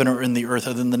name in heaven or in the earth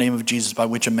other than the name of Jesus by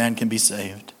which a man can be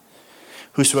saved.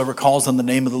 Whosoever calls on the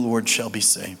name of the Lord shall be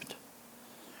saved.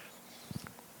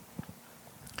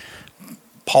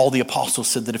 Paul the apostle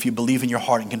said that if you believe in your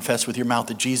heart and confess with your mouth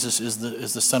that Jesus is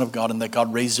the Son of God and that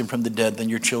God raised him from the dead, then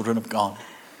you're children of God.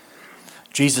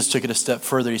 Jesus took it a step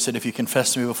further. He said, if you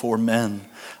confess me before men,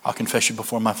 I'll confess you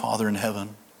before my Father in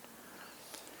heaven.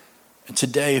 And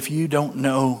today, if you don't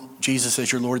know Jesus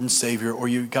as your Lord and Savior, or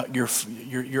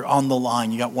you're on the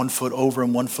line, you got 1 foot over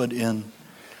and 1 foot in,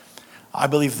 I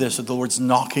believe this, that the Lord's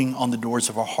knocking on the doors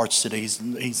of our hearts today.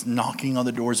 He's knocking on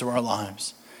the doors of our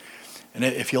lives. And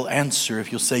if you'll answer,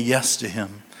 if you'll say yes to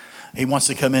him, he wants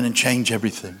to come in and change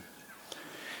everything.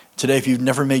 Today, if you've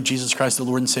never made Jesus Christ the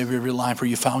Lord and Savior of your life, or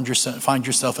you find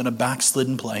yourself in a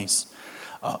backslidden place,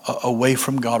 away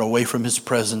from God, away from his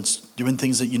presence, doing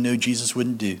things that you know Jesus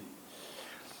wouldn't do,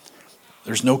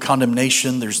 there's no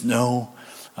condemnation, there's no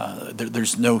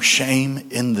shame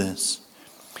in this.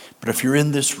 But if you're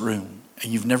in this room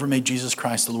and you've never made Jesus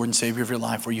Christ the Lord and Savior of your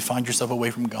life, or you find yourself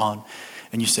away from God,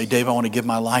 and you say, Dave, I want to give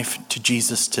my life to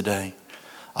Jesus today.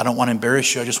 I don't want to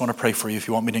embarrass you. I just want to pray for you. If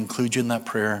you want me to include you in that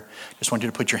prayer, I just want you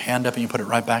to put your hand up and you put it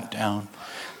right back down.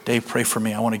 Dave, pray for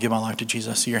me. I want to give my life to Jesus.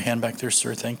 I see your hand back there,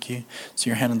 sir. Thank you. See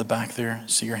your hand in the back there.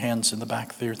 See your hands in the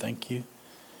back there. Thank you.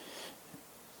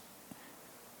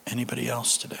 Anybody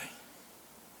else today?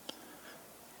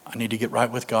 I need to get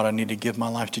right with God. I need to give my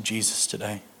life to Jesus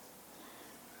today.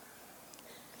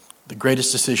 The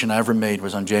greatest decision I ever made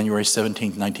was on January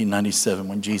 17th, 1997,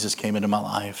 when Jesus came into my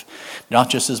life, not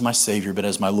just as my Savior, but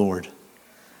as my Lord.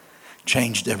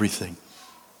 Changed everything.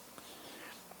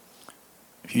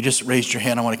 If you just raised your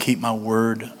hand, I want to keep my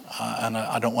word, and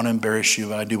I don't want to embarrass you,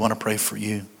 but I do want to pray for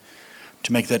you.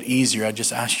 To make that easier, I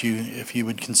just ask you if you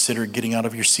would consider getting out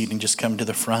of your seat and just come to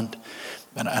the front,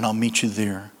 and I'll meet you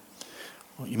there.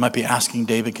 You might be asking,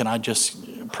 David, can I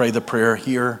just pray the prayer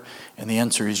here? And the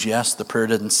answer is yes. The prayer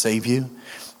doesn't save you.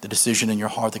 The decision in your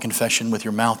heart, the confession with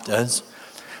your mouth does.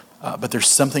 But there's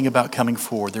something about coming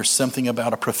forward. There's something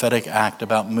about a prophetic act,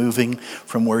 about moving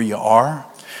from where you are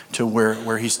to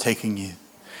where he's taking you.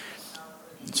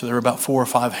 So there are about 4 or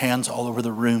 5 hands all over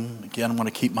the room. Again, I want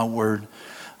to keep my word.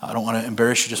 I don't want to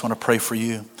embarrass you. Just want to pray for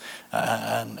you.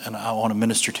 And I want to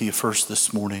minister to you first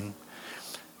this morning.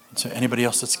 So anybody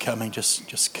else that's coming,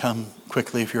 just come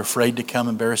quickly. If you're afraid to come,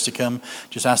 embarrassed to come,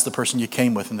 just ask the person you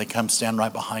came with and they come stand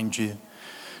right behind you.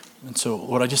 And so,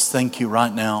 Lord, I just thank you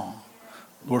right now,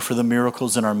 Lord, for the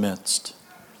miracles in our midst.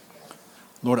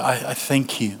 Lord, I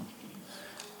thank you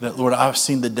that, Lord, I've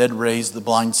seen the dead raised, the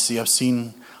blind see. I've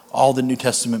seen all the New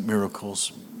Testament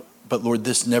miracles. But, Lord,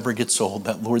 this never gets old.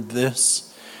 That, Lord,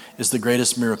 this is the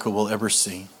greatest miracle we'll ever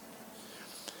see.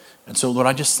 And so, Lord,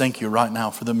 I just thank you right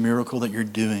now for the miracle that you're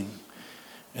doing.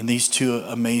 And these 2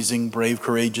 amazing, brave,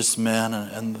 courageous men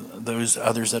and those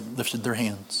others that lifted their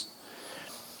hands.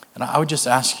 And I would just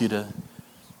ask you to,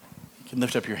 you can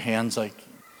lift up your hands like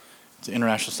it's an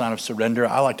international sign of surrender.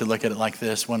 I like to look at it like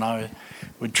this. When I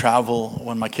would travel,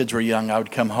 when my kids were young, I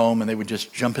would come home and they would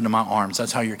just jump into my arms.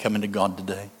 That's how you're coming to God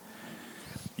today.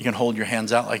 You can hold your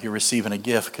hands out like you're receiving a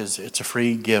gift because it's a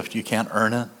free gift. You can't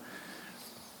earn it.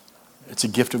 It's a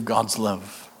gift of God's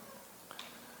love.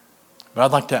 But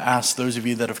I'd like to ask those of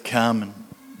you that have come and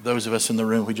those of us in the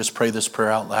room, we just pray this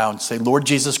prayer out loud and say, Lord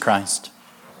Jesus Christ,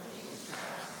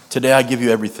 today I give you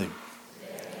everything.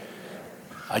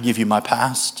 I give you my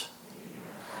past,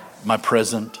 my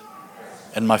present,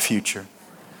 and my future.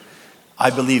 I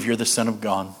believe you're the Son of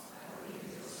God,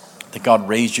 that God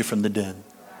raised you from the dead.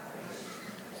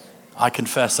 I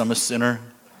confess I'm a sinner.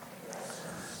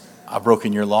 I've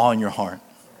broken your law in your heart.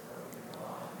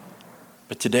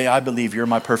 But today I believe you're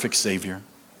my perfect Savior.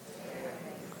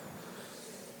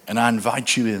 And I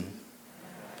invite you in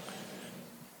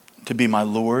to be my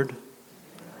Lord,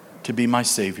 to be my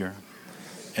Savior,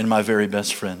 and my very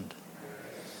best friend.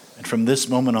 And from this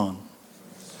moment on,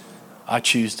 I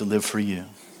choose to live for you.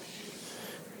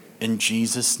 In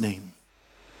Jesus' name.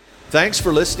 Thanks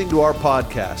for listening to our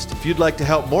podcast. If you'd like to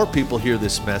help more people hear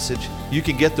this message, you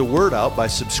can get the word out by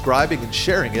subscribing and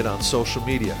sharing it on social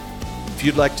media. If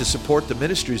you'd like to support the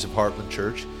ministries of Heartland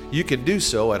Church, you can do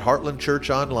so at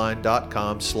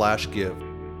heartlandchurchonline.com/give.